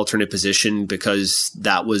in the alternate position because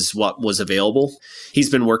that was what was available.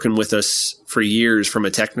 He's been working with us for years from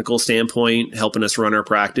a technical standpoint, helping us run our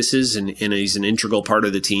practices, and he's an integral part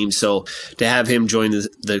of the team. So to have him join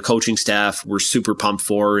the coaching staff, we're super pumped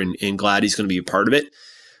for and glad he's going to be a part of it.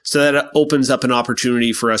 So that opens up an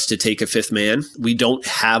opportunity for us to take a fifth man. We don't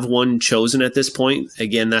have one chosen at this point.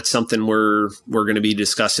 Again, that's something we're going to be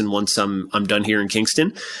discussing once I'm done here in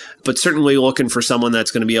Kingston. But certainly looking for someone that's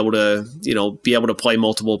going to be able to play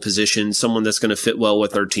multiple positions, someone that's going to fit well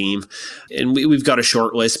with our team. And we've got a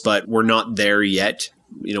short list, but we're not there yet.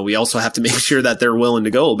 We also have to make sure that they're willing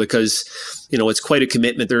to go because, it's quite a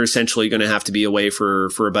commitment. They're essentially going to have to be away for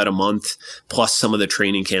about a month, plus some of the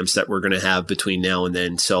training camps that we're going to have between now and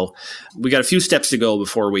then. So we got a few steps to go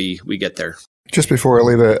before we get there. Just before I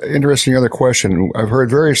leave, an interesting other question. I've heard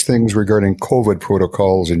various things regarding COVID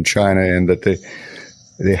protocols in China and that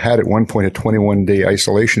they had at one point a 21-day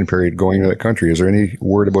isolation period going into the country. Is there any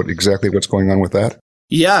word about exactly what's going on with that?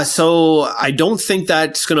 Yeah, so I don't think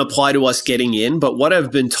that's going to apply to us getting in, but what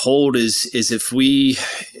I've been told is if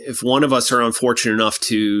one of us are unfortunate enough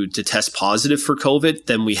to test positive for COVID,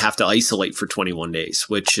 then we have to isolate for 21 days,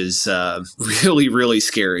 which is really, really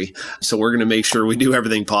scary. So we're going to make sure we do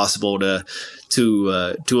everything possible to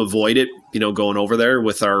avoid it, going over there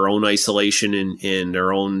with our own isolation and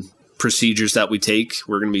our own procedures that we take.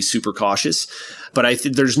 We're going to be super cautious, but I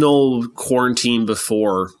think there's no quarantine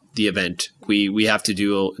before the event. We have to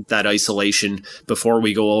do that isolation before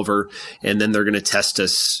we go over, and then they're going to test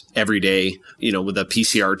us every day, with a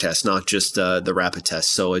PCR test, not just the rapid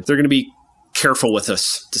test. So they're going to be careful with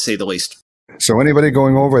us, to say the least. So anybody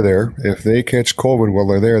going over there, if they catch COVID while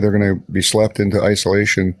they're there, they're going to be slapped into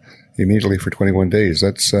isolation immediately for 21 days.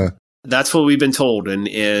 That's what we've been told,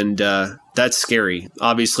 and that's scary.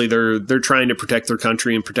 Obviously, they're trying to protect their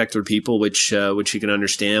country and protect their people, which you can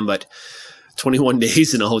understand, but 21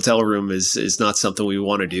 days in a hotel room is not something we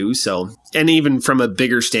want to do. So, and even from a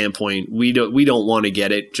bigger standpoint, we don't want to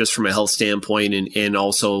get it just from a health standpoint and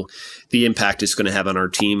also the impact it's going to have on our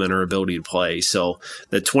team and our ability to play. So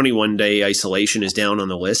the 21-day isolation is down on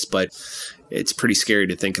the list, but it's pretty scary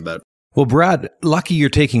to think about. Well, Brad, lucky you're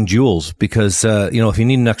taking Jules because, if you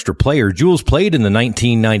need an extra player, Jules played in the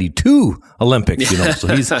 1992 Olympics,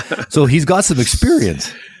 so he's got some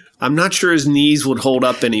experience. I'm not sure his knees would hold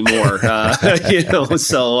up anymore,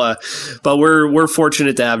 So, but we're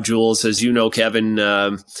fortunate to have Jules, as you know, Kevin.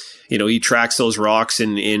 He tracks those rocks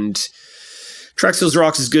and tracks those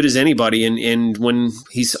rocks as good as anybody. And when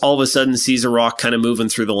he's all of a sudden sees a rock kind of moving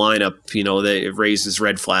through the lineup, it raises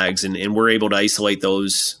red flags, and we're able to isolate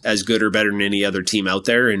those as good or better than any other team out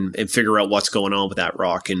there and figure out what's going on with that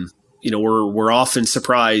rock. And we're often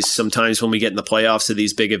surprised sometimes when we get in the playoffs of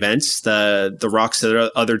these big events, the rocks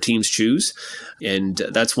that other teams choose. And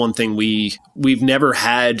that's one thing we've never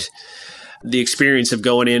had the experience of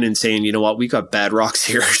going in and saying, you know what, we got bad rocks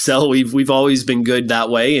here. So we've always been good that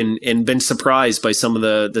way and been surprised by some of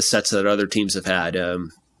the sets that other teams have had.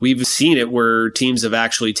 We've seen it where teams have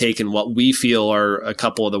actually taken what we feel are a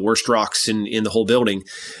couple of the worst rocks in the whole building,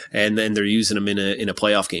 and then they're using them in a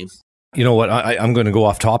playoff game. You know what? I'm going to go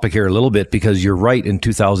off topic here a little bit because you're right. In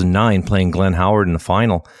 2009, playing Glenn Howard in the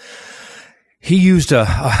final, he used it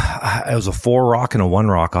was a 4 rock and a 1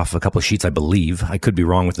 rock off a couple of sheets, I believe. I could be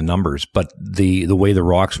wrong with the numbers, but the way the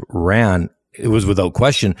rocks ran, it was without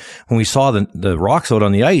question. When we saw the rocks out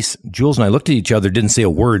on the ice, Jules and I looked at each other, didn't say a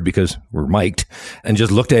word because we're mic'd, and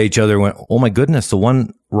just looked at each other and went, oh my goodness, the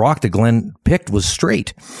one rock that Glenn picked was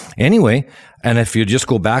straight. Anyway, and if you just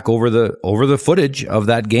go back over the footage of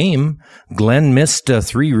that game, Glenn missed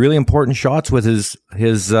 3 really important shots with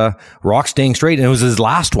his rock staying straight, and it was his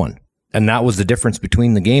last one. And that was the difference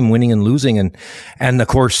between the game winning and losing. And of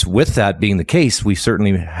course, with that being the case, we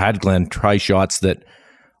certainly had Glenn try shots that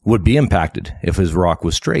would be impacted if his rock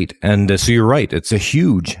was straight. And so you're right. It's a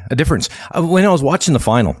huge difference. When I was watching the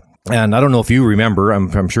final, and I don't know if you remember,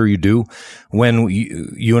 I'm sure you do, when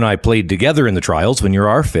you and I played together in the trials, when you're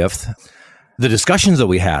our 5th, the discussions that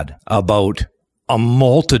we had about a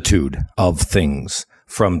multitude of things,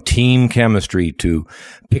 from team chemistry to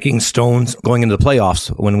picking stones going into the playoffs.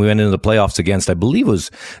 When we went into the playoffs against, I believe it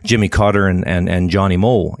was Jimmy Cotter and Johnny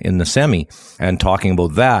Moe in the semi, and talking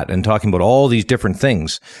about that and talking about all these different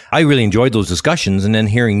things. I really enjoyed those discussions. And then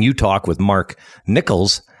hearing you talk with Mark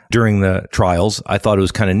Nichols during the trials, I thought it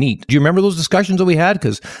was kind of neat. Do you remember those discussions that we had?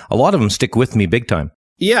 Because a lot of them stick with me big time.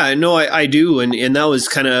 Yeah, no, I do. And that was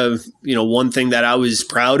kind of, one thing that I was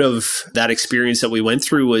proud of that experience that we went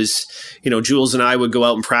through was, Jules and I would go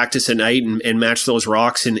out and practice at night and match those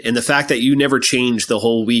rocks. And the fact that you never changed the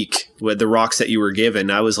whole week with the rocks that you were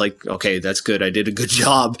given, I was like, okay, that's good. I did a good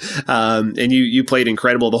job. And you played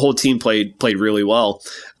incredible. The whole team played really well.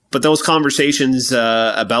 But those conversations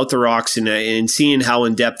about the rocks and seeing how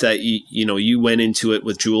in depth that you went into it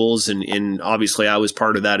with Jules, and obviously I was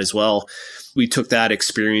part of that as well. We took that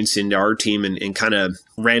experience into our team and kind of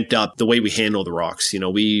ramped up the way we handle the rocks.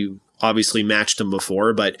 We obviously matched them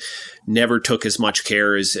before, but never took as much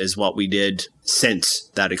care as what we did since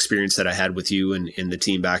that experience that I had with you and the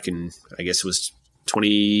team back in, I guess it was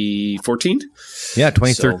 2014. Yeah,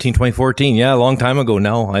 2013, 2014. Yeah, a long time ago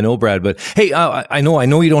now. I know, Brad. But hey, I know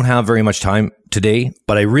you don't have very much time today,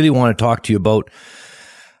 but I really want to talk to you about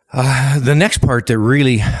the next part that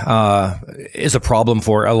really is a problem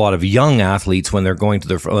for a lot of young athletes when they're going to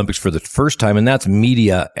the Olympics for the first time, and that's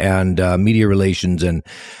media and media relations and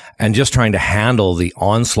just trying to handle the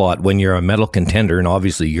onslaught when you're a medal contender, and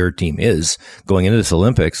obviously your team is going into this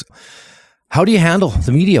Olympics. How do you handle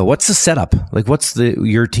the media? What's the setup? Like, what's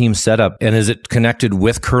your team setup? And is it connected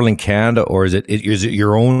with Curling Canada, or is it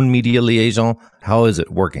your own media liaison? How is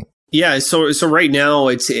it working? Yeah, so right now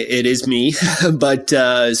it is me, but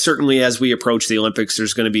certainly as we approach the Olympics,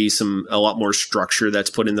 there's going to be a lot more structure that's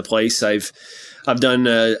put into place. I've done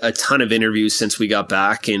a ton of interviews since we got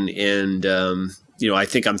back, and I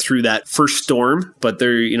think I'm through that first storm, but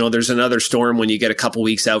there's another storm when you get a couple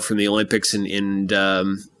weeks out from the Olympics, and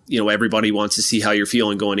everybody wants to see how you're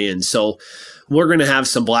feeling going in. So we're going to have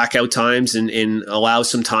some blackout times and allow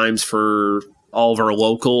some times for all of our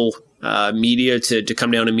local media to come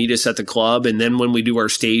down and meet us at the club. And then when we do our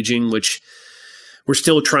staging, which we're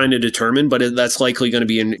still trying to determine, but that's likely going to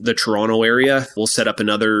be in the Toronto area, we'll set up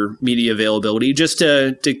another media availability just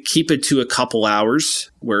to keep it to a couple hours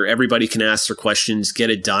where everybody can ask their questions, get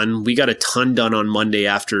it done. We got a ton done on Monday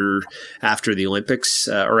after the Olympics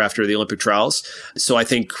or after the Olympic trials. So I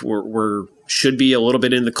think we're should be a little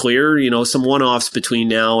bit in the clear, some one-offs between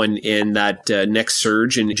now and that next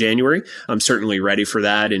surge in January. I'm certainly ready for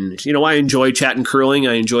that. And, I enjoy chatting curling.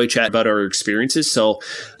 I enjoy chatting about our experiences. So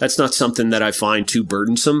that's not something that I find too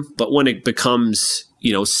burdensome. But when it becomes,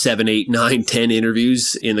 7, 8, 9, 10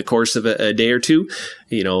 interviews in the course of a day or two,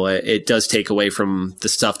 it does take away from the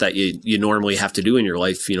stuff that you normally have to do in your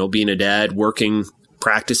life, being a dad, working,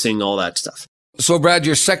 practicing, all that stuff. So, Brad,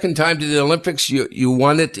 your second time to the Olympics, you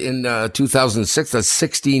won it in 2006. That's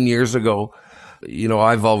 16 years ago.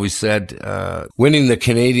 I've always said winning the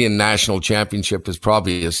Canadian National Championship is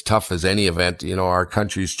probably as tough as any event. Our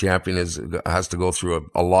country's champion has to go through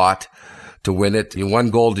a lot to win it. You won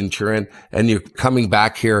gold in Turin, and you're coming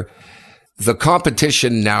back here. The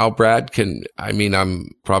competition now, Brad, I'm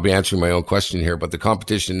probably answering my own question here, but the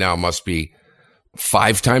competition now must be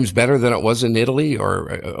 5 times better than it was in Italy,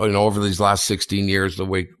 or over these last 16 years, the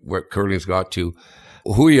way where curling's got to?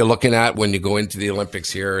 Who are you looking at when you go into the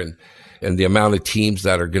Olympics here, and the amount of teams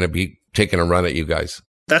that are going to be taking a run at you guys?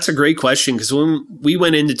 That's a great question, because when we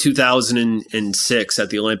went into 2006 at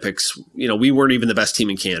the Olympics, we weren't even the best team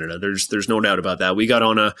in Canada. There's no doubt about that. We got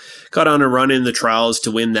on a run in the trials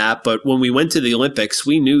to win that, but when we went to the Olympics,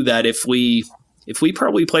 we knew that if we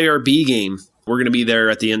probably play our B game, we're going to be there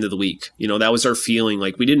at the end of the week. That was our feeling.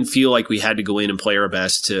 Like, we didn't feel like we had to go in and play our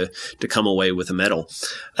best to come away with a medal.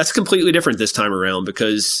 That's completely different this time around,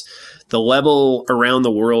 because the level around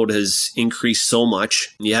the world has increased so much.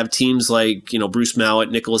 You have teams like, Bruce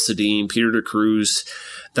Mallett, Nicolas Sedin, Peter de Cruz,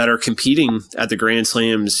 that are competing at the Grand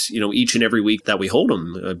Slams, each and every week that we hold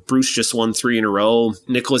them. Bruce just won 3 in a row.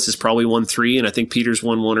 Nicolas has probably won 3, and I think Peter's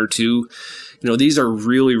won 1 or 2. These are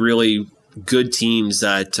really, really good teams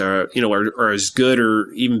that are as good or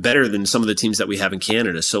even better than some of the teams that we have in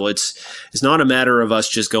Canada. So it's not a matter of us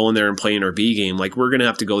just going there and playing our B game. Like, we're going to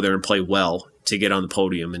have to go there and play well to get on the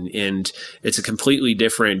podium. And it's a completely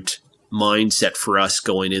different mindset for us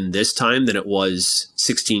going in this time than it was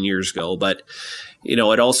 16 years ago. But, it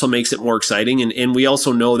also makes it more exciting. And we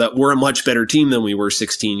also know that we're a much better team than we were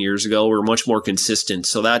 16 years ago. We're much more consistent.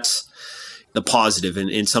 So that's the positive,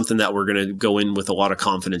 and something that we're going to go in with a lot of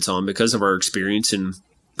confidence on because of our experience and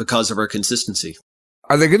because of our consistency.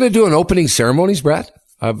 Are they going to do an opening ceremonies, Brad?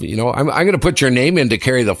 I'm going to put your name in to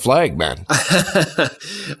carry the flag, man.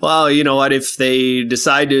 Well, you know what? If they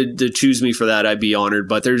decided to choose me for that, I'd be honored.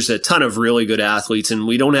 But there's a ton of really good athletes, and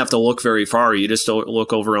we don't have to look very far. You just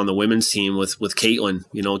look over on the women's team with Caitlin,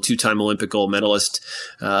 2-time Olympic gold medalist.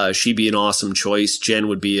 She'd be an awesome choice. Jen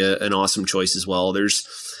would be an awesome choice as well. There's,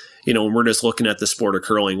 we're just looking at the sport of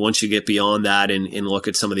curling. Once you get beyond that and look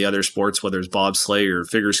at some of the other sports, whether it's bobsleigh or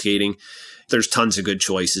figure skating, there's tons of good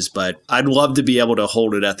choices, but I'd love to be able to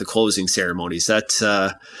hold it at the closing ceremonies.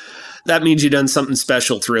 That means you've done something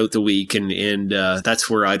special throughout the week, and that's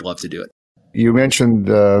where I'd love to do it. You mentioned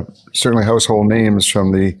certainly household names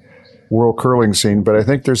from the world curling scene, but I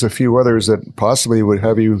think there's a few others that possibly would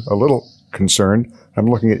have you a little concerned. I'm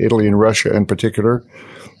looking at Italy and Russia in particular,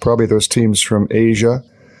 probably those teams from Asia.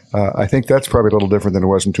 I think that's probably a little different than it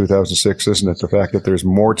was in 2006, isn't it? The fact that there's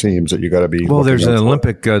more teams that you got to be. Well, there's an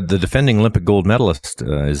Olympic, the defending Olympic gold medalist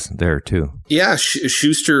is there too. Yeah,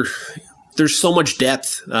 Schuster. There's so much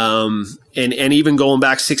depth, and even going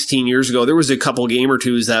back 16 years ago, there was a game or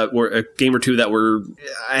two that were.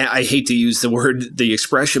 I hate to use the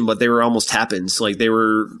expression, but they were almost happens. Like, they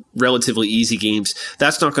were relatively easy games.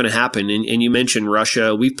 That's not going to happen. And you mentioned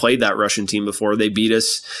Russia. We've played that Russian team before. They beat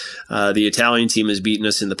us. The Italian team has beaten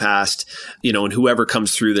us in the past. And whoever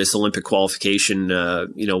comes through this Olympic qualification,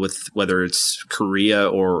 with whether it's Korea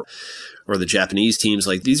or the Japanese teams,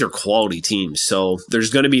 like, these are quality teams. So there's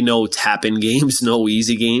going to be no tap-in games, no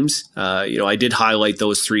easy games. I did highlight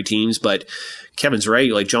those 3 teams, but Kevin's right.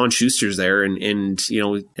 Like, John Schuster's there, and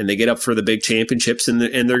they get up for the big championships, and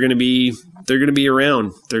they're going to be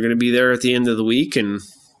around. They're going to be there at the end of the week, and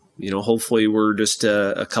hopefully we're just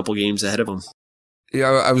a couple games ahead of them. Yeah,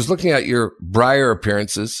 I was looking at your Brier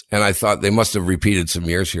appearances, and I thought they must have repeated some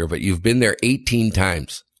years here, but you've been there 18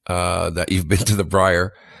 times that you've been to the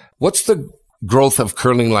Brier. What's the growth of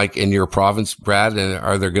curling like in your province, Brad? And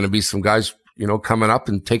are there going to be some guys, coming up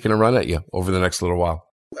and taking a run at you over the next little while?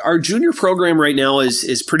 Our junior program right now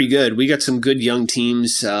is pretty good. We got some good young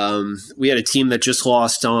teams. We had a team that just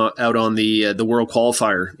lost out on the World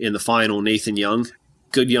Qualifier in the final, Nathan Young.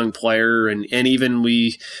 Good young player, and even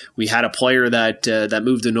we had a player that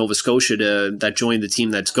moved to Nova Scotia that joined the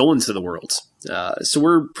team that's going to the Worlds. So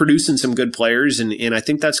we're producing some good players, and I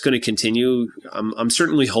think that's going to continue. I'm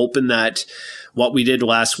certainly hoping that what we did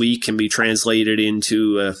last week can be translated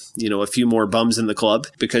into a few more bums in the club,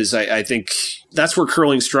 because I think that's where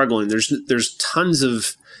curling's struggling. There's tons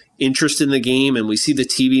of interest in the game, and we see the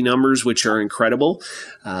TV numbers, which are incredible.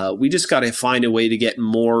 We just got to find a way to get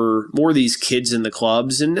more of these kids in the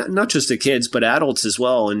clubs, and not just the kids, but adults as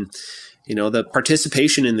well. And the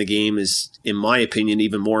participation in the game is, in my opinion,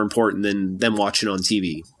 even more important than them watching on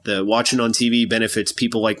TV. The watching on TV benefits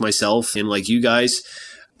people like myself and like you guys,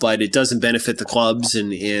 but it doesn't benefit the clubs,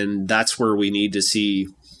 and that's where we need to see.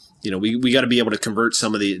 We got to be able to convert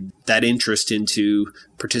some of that interest into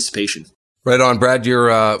participation. Right on, Brad.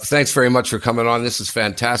 Thanks very much for coming on. This is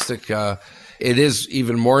fantastic. It is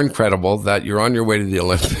even more incredible that you're on your way to the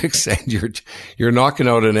Olympics and you're knocking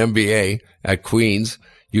out an MBA at Queen's.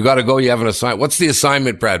 You got to go. You have an assignment. What's the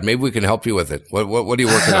assignment, Brad? Maybe we can help you with it. What are you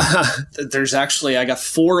working on? I got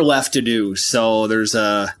 4 left to do. So there's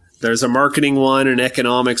There's a marketing one, an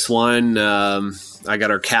economics one. I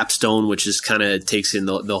got our capstone, which is kind of takes in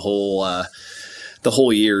the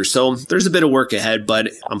whole year. So there's a bit of work ahead,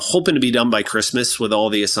 but I'm hoping to be done by Christmas with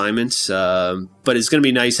all the assignments. But it's going to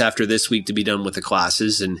be nice after this week to be done with the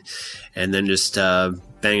classes and then just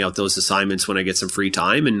bang out those assignments when I get some free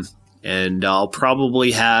time. And I'll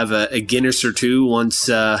probably have a Guinness or two once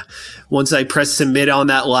I press submit on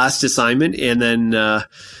that last assignment, and then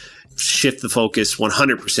shift the focus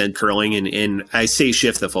 100% curling. And I say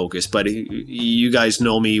shift the focus, but you guys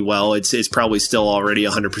know me well. It's probably still already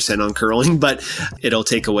 100% on curling, but it'll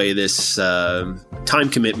take away this time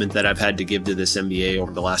commitment that I've had to give to this MBA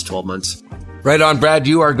over the last 12 months. Right on, Brad.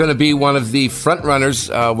 You are going to be one of the front runners,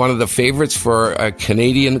 one of the favorites for a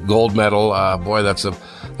Canadian gold medal. Boy, that's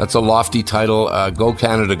a lofty title. Go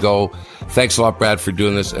Canada, go. Thanks a lot, Brad, for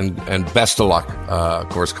doing this, and best of luck, of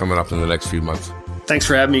course, coming up in the next few months. Thanks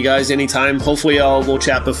for having me, guys. Anytime. Hopefully we'll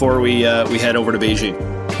chat before we head over to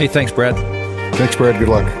Beijing. Hey, thanks, Brad. Thanks, Brad. Good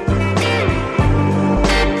luck.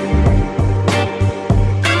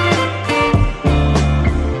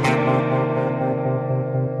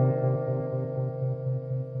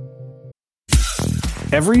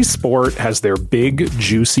 Every sport has their big,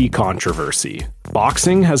 juicy controversy.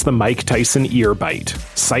 Boxing has the Mike Tyson ear bite.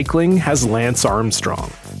 Cycling has Lance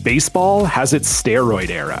Armstrong. Baseball has its steroid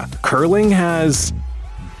era. Curling has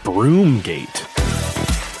Broomgate.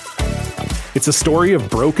 It's a story of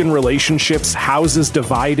broken relationships, houses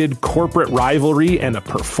divided, corporate rivalry, and a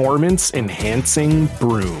performance-enhancing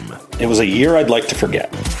broom. It was a year I'd like to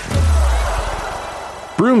forget.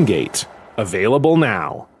 Broomgate. Available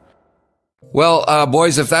now. Well,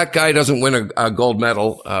 boys, if that guy doesn't win a gold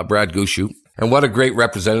medal, Brad Gushue, and what a great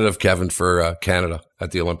representative, Kevin, for Canada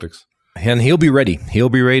at the Olympics. And he'll be ready. He'll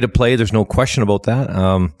be ready to play. There's no question about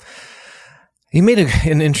that. He made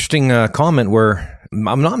an interesting comment where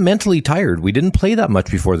I'm not mentally tired. We didn't play that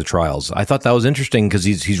much before the trials. I thought that was interesting because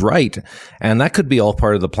he's right. And that could be all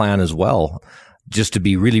part of the plan as well. Just to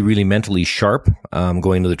be really, really mentally sharp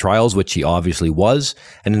going to the trials, which he obviously was.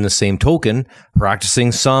 And in the same token,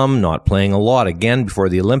 practicing some, not playing a lot again before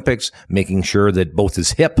the Olympics, making sure that both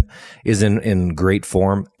his hip is in great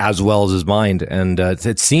form as well as his mind. And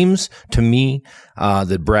it seems to me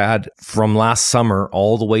that Brad, from last summer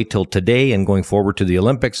all the way till today and going forward to the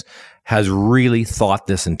Olympics, has really thought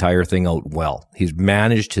this entire thing out well. He's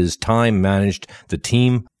managed his time, managed the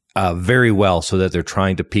team very well, so that they're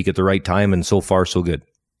trying to peak at the right time, and so far, so good.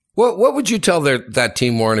 What would you tell that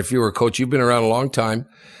team, Warren, if you were a coach? You've been around a long time.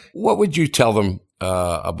 What would you tell them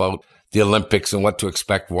about the Olympics and what to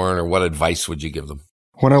expect, Warren, or what advice would you give them?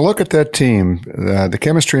 When I look at that team, the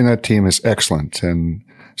chemistry in that team is excellent, and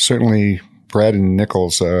certainly Brad and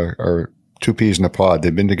Nichols are two peas in a pod.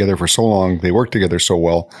 They've been together for so long. They work together so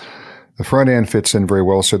well. The front end fits in very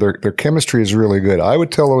well, so their chemistry is really good. I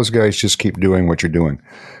would tell those guys, just keep doing what you're doing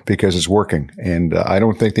because it's working. And I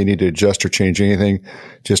don't think they need to adjust or change anything.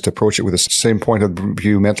 Just approach it with the same point of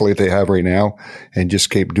view mentally that they have right now and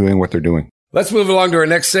just keep doing what they're doing. Let's move along to our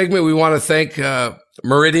next segment. We want to thank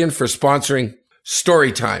Meridian for sponsoring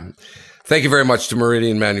Storytime. Thank you very much to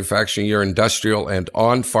Meridian Manufacturing, your industrial and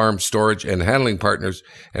on-farm storage and handling partners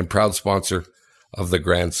and proud sponsor of the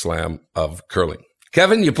Grand Slam of Curling.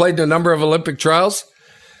 Kevin, you played in a number of Olympic trials.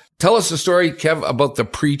 Tell us the story, Kev, about the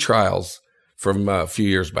pre-trials from a few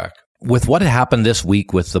years back. With what happened this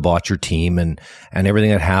week with the Botcher team and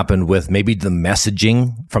everything that happened with maybe the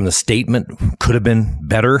messaging from the statement could have been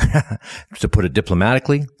better, to put it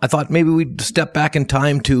diplomatically, I thought maybe we'd step back in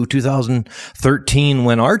time to 2013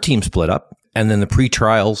 when our team split up and then the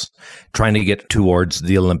pre-trials trying to get towards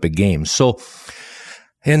the Olympic Games. So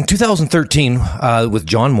in 2013, with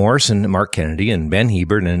John Morris and Mark Kennedy and Ben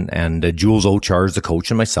Hebert and Jules Ochars, the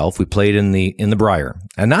coach, and myself, we played in the Brier.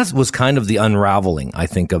 And that was kind of the unraveling, I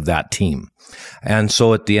think, of that team. And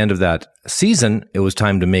so at the end of that season, it was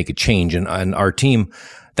time to make a change. And our team,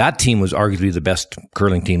 that team was arguably the best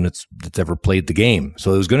curling team that's ever played the game.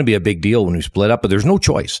 So it was going to be a big deal when we split up, but there's no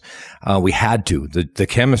choice. We had to. The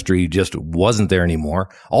chemistry just wasn't there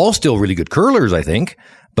anymore. All still really good curlers, I think,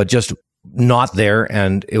 but just not there,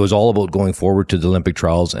 and it was all about going forward to the Olympic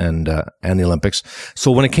trials and the Olympics.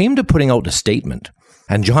 So when it came to putting out a statement,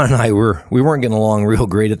 and John and I we weren't getting along real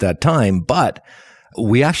great at that time, but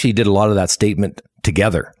we actually did a lot of that statement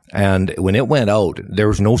together. And when it went out, there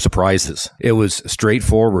was no surprises. It was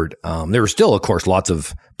straightforward. There were still, of course, lots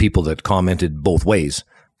of people that commented both ways.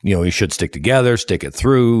 You know, you should stick together, stick it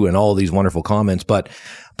through, and all these wonderful comments. But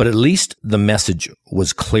at least the message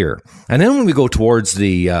was clear. And then when we go towards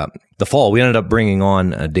the fall, we ended up bringing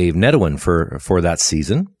on Dave Nedwin for that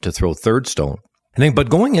season to throw third stone. But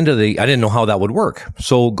going into I didn't know how that would work.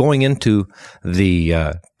 So going into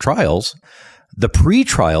the trials, the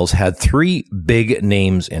pre-trials had 3 big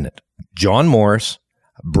names in it: John Morris,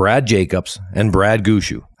 Brad Jacobs, and Brad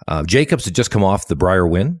Gushue. Jacobs had just come off the Brier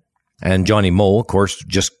win, and Johnny Moe, of course,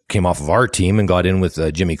 just came off of our team and got in with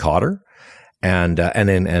Jimmy Cotter, and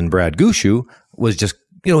Brad Gushue was just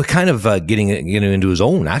kind of getting into his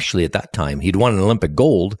own. Actually, at that time, he'd won an Olympic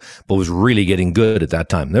gold, but was really getting good at that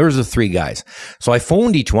time. There was the 3 guys. So I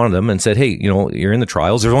phoned each one of them and said, "Hey, you're in the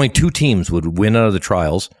trials. There's only 2 teams would win out of the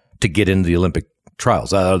trials to get into the Olympic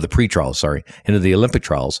trials, the pre-trials, into the Olympic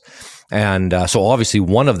trials." And so obviously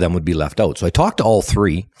one of them would be left out. So I talked to all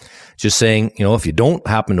 3, just saying, if you don't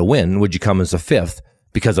happen to win, would you come as a 5th?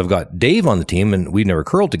 Because I've got Dave on the team and we've never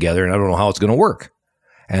curled together and I don't know how it's going to work.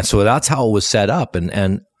 And so that's how it was set up.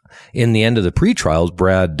 And in the end of the pre-trials,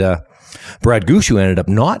 Brad Gushue ended up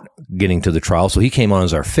not getting to the trial. So he came on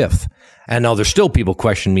as our 5th. And now there's still people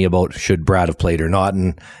questioning me about should Brad have played or not.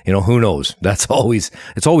 And, who knows? It's always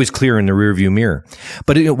clear in the rearview mirror.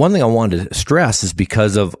 But one thing I wanted to stress is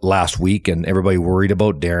because of last week and everybody worried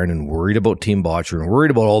about Darren and worried about Team Botcher and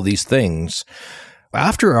worried about all these things.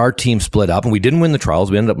 After our team split up and we didn't win the trials,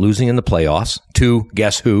 we ended up losing in the playoffs to,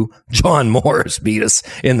 guess who? John Morris beat us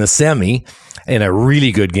in the semi in a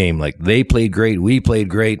really good game. Like, they played great, we played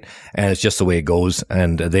great, and it's just the way it goes.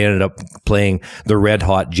 And they ended up playing the red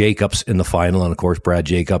hot Jacobs in the final. And of course, Brad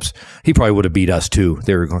Jacobs, he probably would have beat us too.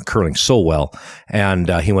 They were curling so well. And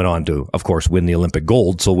he went on to, of course, win the Olympic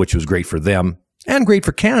gold, so which was great for them. And great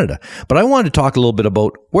for Canada. But I wanted to talk a little bit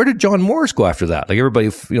about where did John Morris go after that? Like, everybody,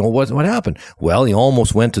 what happened? Well, he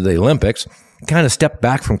almost went to the Olympics, kind of stepped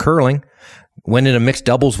back from curling, went into mixed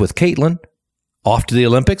doubles with Caitlin, off to the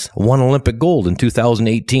Olympics, won Olympic gold in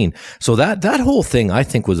 2018. So that whole thing, I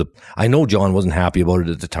think, I know John wasn't happy about it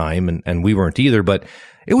at the time, and we weren't either, but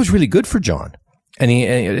it was really good for John. And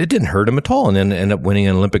it didn't hurt him at all, and then ended up winning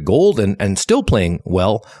an Olympic gold and still playing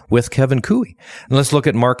well with Kevin Cooey. And let's look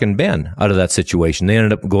at Mark and Ben out of that situation. They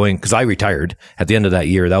ended up going, because I retired at the end of that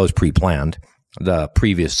year. That was pre-planned. The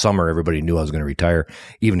previous summer, everybody knew I was going to retire,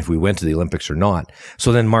 even if we went to the Olympics or not.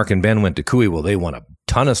 So then Mark and Ben went to Cooey. Well, they won a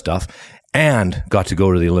ton of stuff and got to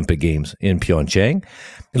go to the Olympic Games in Pyeongchang.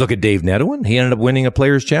 You look at Dave Nedwin. He ended up winning a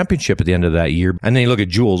Players' Championship at the end of that year. And then you look at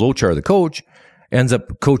Jules Ochar, the coach, ends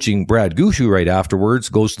up coaching Brad Gushue right afterwards,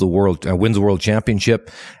 goes to the world, wins the world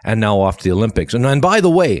championship, and now off to the Olympics. And by the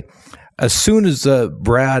way, as soon as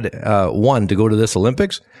Brad won to go to this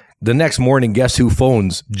Olympics, the next morning, guess who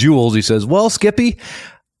phones Jules? He says, "Well, Skippy,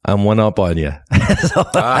 I'm one up on you."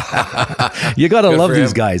 You got to love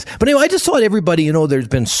these guys. But anyway, I just thought everybody, there's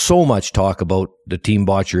been so much talk about the Team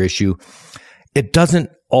Botcher issue. It doesn't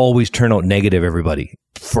always turn out negative, everybody.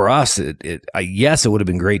 For us, yes, it would have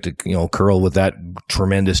been great to, curl with that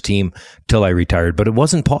tremendous team till I retired, but it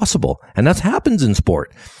wasn't possible. And that happens in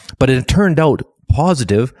sport. But it turned out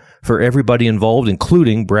positive for everybody involved,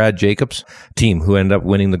 including Brad Jacobs' team, who ended up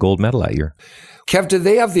winning the gold medal that year. Kev, do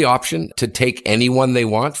they have the option to take anyone they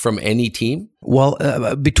want from any team? Well,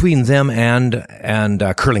 between them and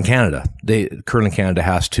Curling Canada, Curling Canada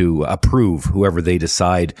has to approve whoever they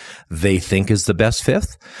decide they think is the best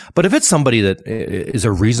 5th. But if it's somebody that is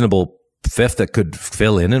a reasonable 5th that could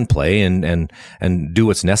fill in and play and do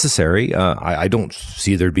what's necessary, I don't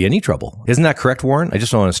see there'd be any trouble. Isn't that correct, Warren? I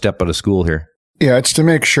just don't want to step out of school here. Yeah, it's to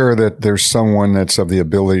make sure that there's someone that's of the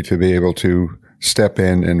ability to be able to step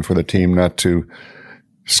in and for the team not to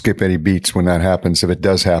skip any beats when that happens, if it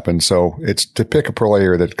does happen. So it's to pick a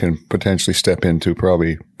player that can potentially step into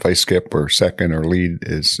probably vice skip or second or lead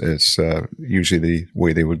is usually the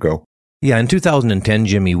way they would go. Yeah, in 2010,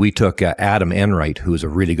 Jimmy, we took Adam Enright, who was a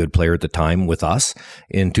really good player at the time, with us.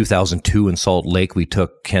 In 2002 in Salt Lake, we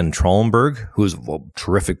took Ken Trollenberg, who was a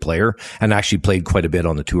terrific player and actually played quite a bit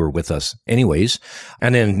on the tour with us anyways.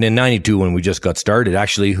 And then in 92, when we just got started,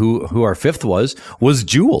 actually who our 5th was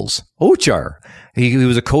Jules Ochar. He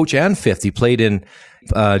was a coach and 5th. He played in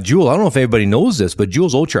Jules. I don't know if everybody knows this, but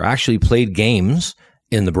Jules Ochar actually played games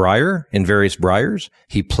in the Brier, in various Briers.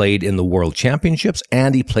 He played in the World Championships,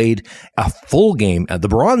 and he played a full game, the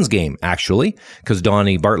bronze game, actually, because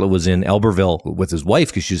Donnie Bartlett was in Albertville with his wife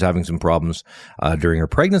because she was having some problems during her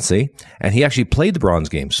pregnancy, and he actually played the bronze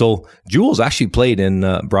game. So Jules actually played in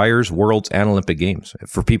Briers, Worlds, and Olympic Games,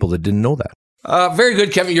 for people that didn't know that. Very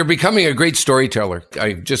good, Kevin. You're becoming a great storyteller.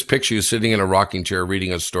 I just picture you sitting in a rocking chair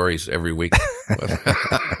reading us stories every week.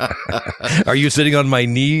 Are you sitting on my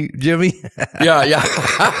knee, Jimmy? Yeah.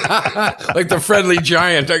 Like the friendly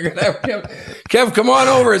giant. Kev, come on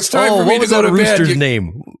over. It's time for me to go to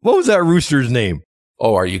bed. What was that rooster's name?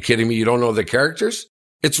 Oh, are you kidding me? You don't know the characters?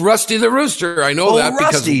 It's Rusty the Rooster. I know that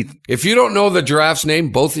Rusty. because if you don't know the giraffe's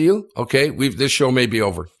name, both of you, okay, this show may be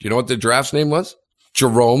over. Do you know what the giraffe's name was?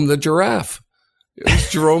 Jerome the Giraffe. It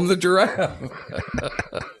was Jerome the Giraffe.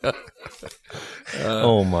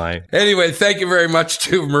 Oh, my. Anyway, thank you very much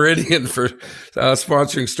to Meridian for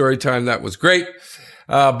sponsoring Storytime. That was great.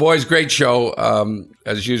 Boys, great show,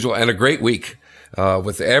 as usual, and a great week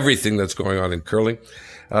with everything that's going on in curling.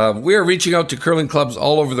 We are reaching out to curling clubs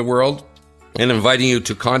all over the world and inviting you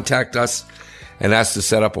to contact us and ask to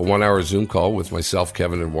set up a 1-hour Zoom call with myself,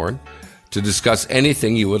 Kevin, and Warren to discuss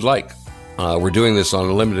anything you would like. We're doing this on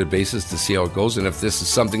a limited basis to see how it goes, and if this is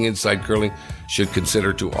something Inside Curling should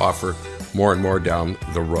consider to offer more and more down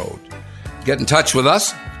the road. Get in touch with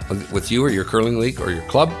us, with you or your curling league or your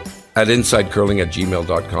club, at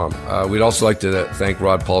insidecurling@gmail.com. We'd also like to thank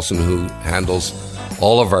Rod Paulson, who handles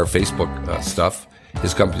all of our Facebook stuff.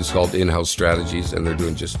 His company is called In-House Strategies, and they're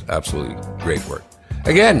doing just absolutely great work.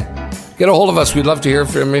 Again, get a hold of us. We'd love to hear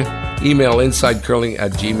from you. Email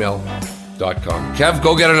insidecurling@gmail.com. Kev,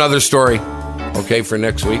 go get another story, okay, for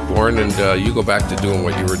next week, Warren, and you go back to doing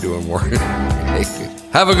what you were doing, Warren.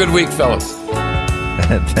 Have a good week, fellas.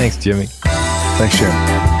 Thanks, Jimmy. Thanks, Jim.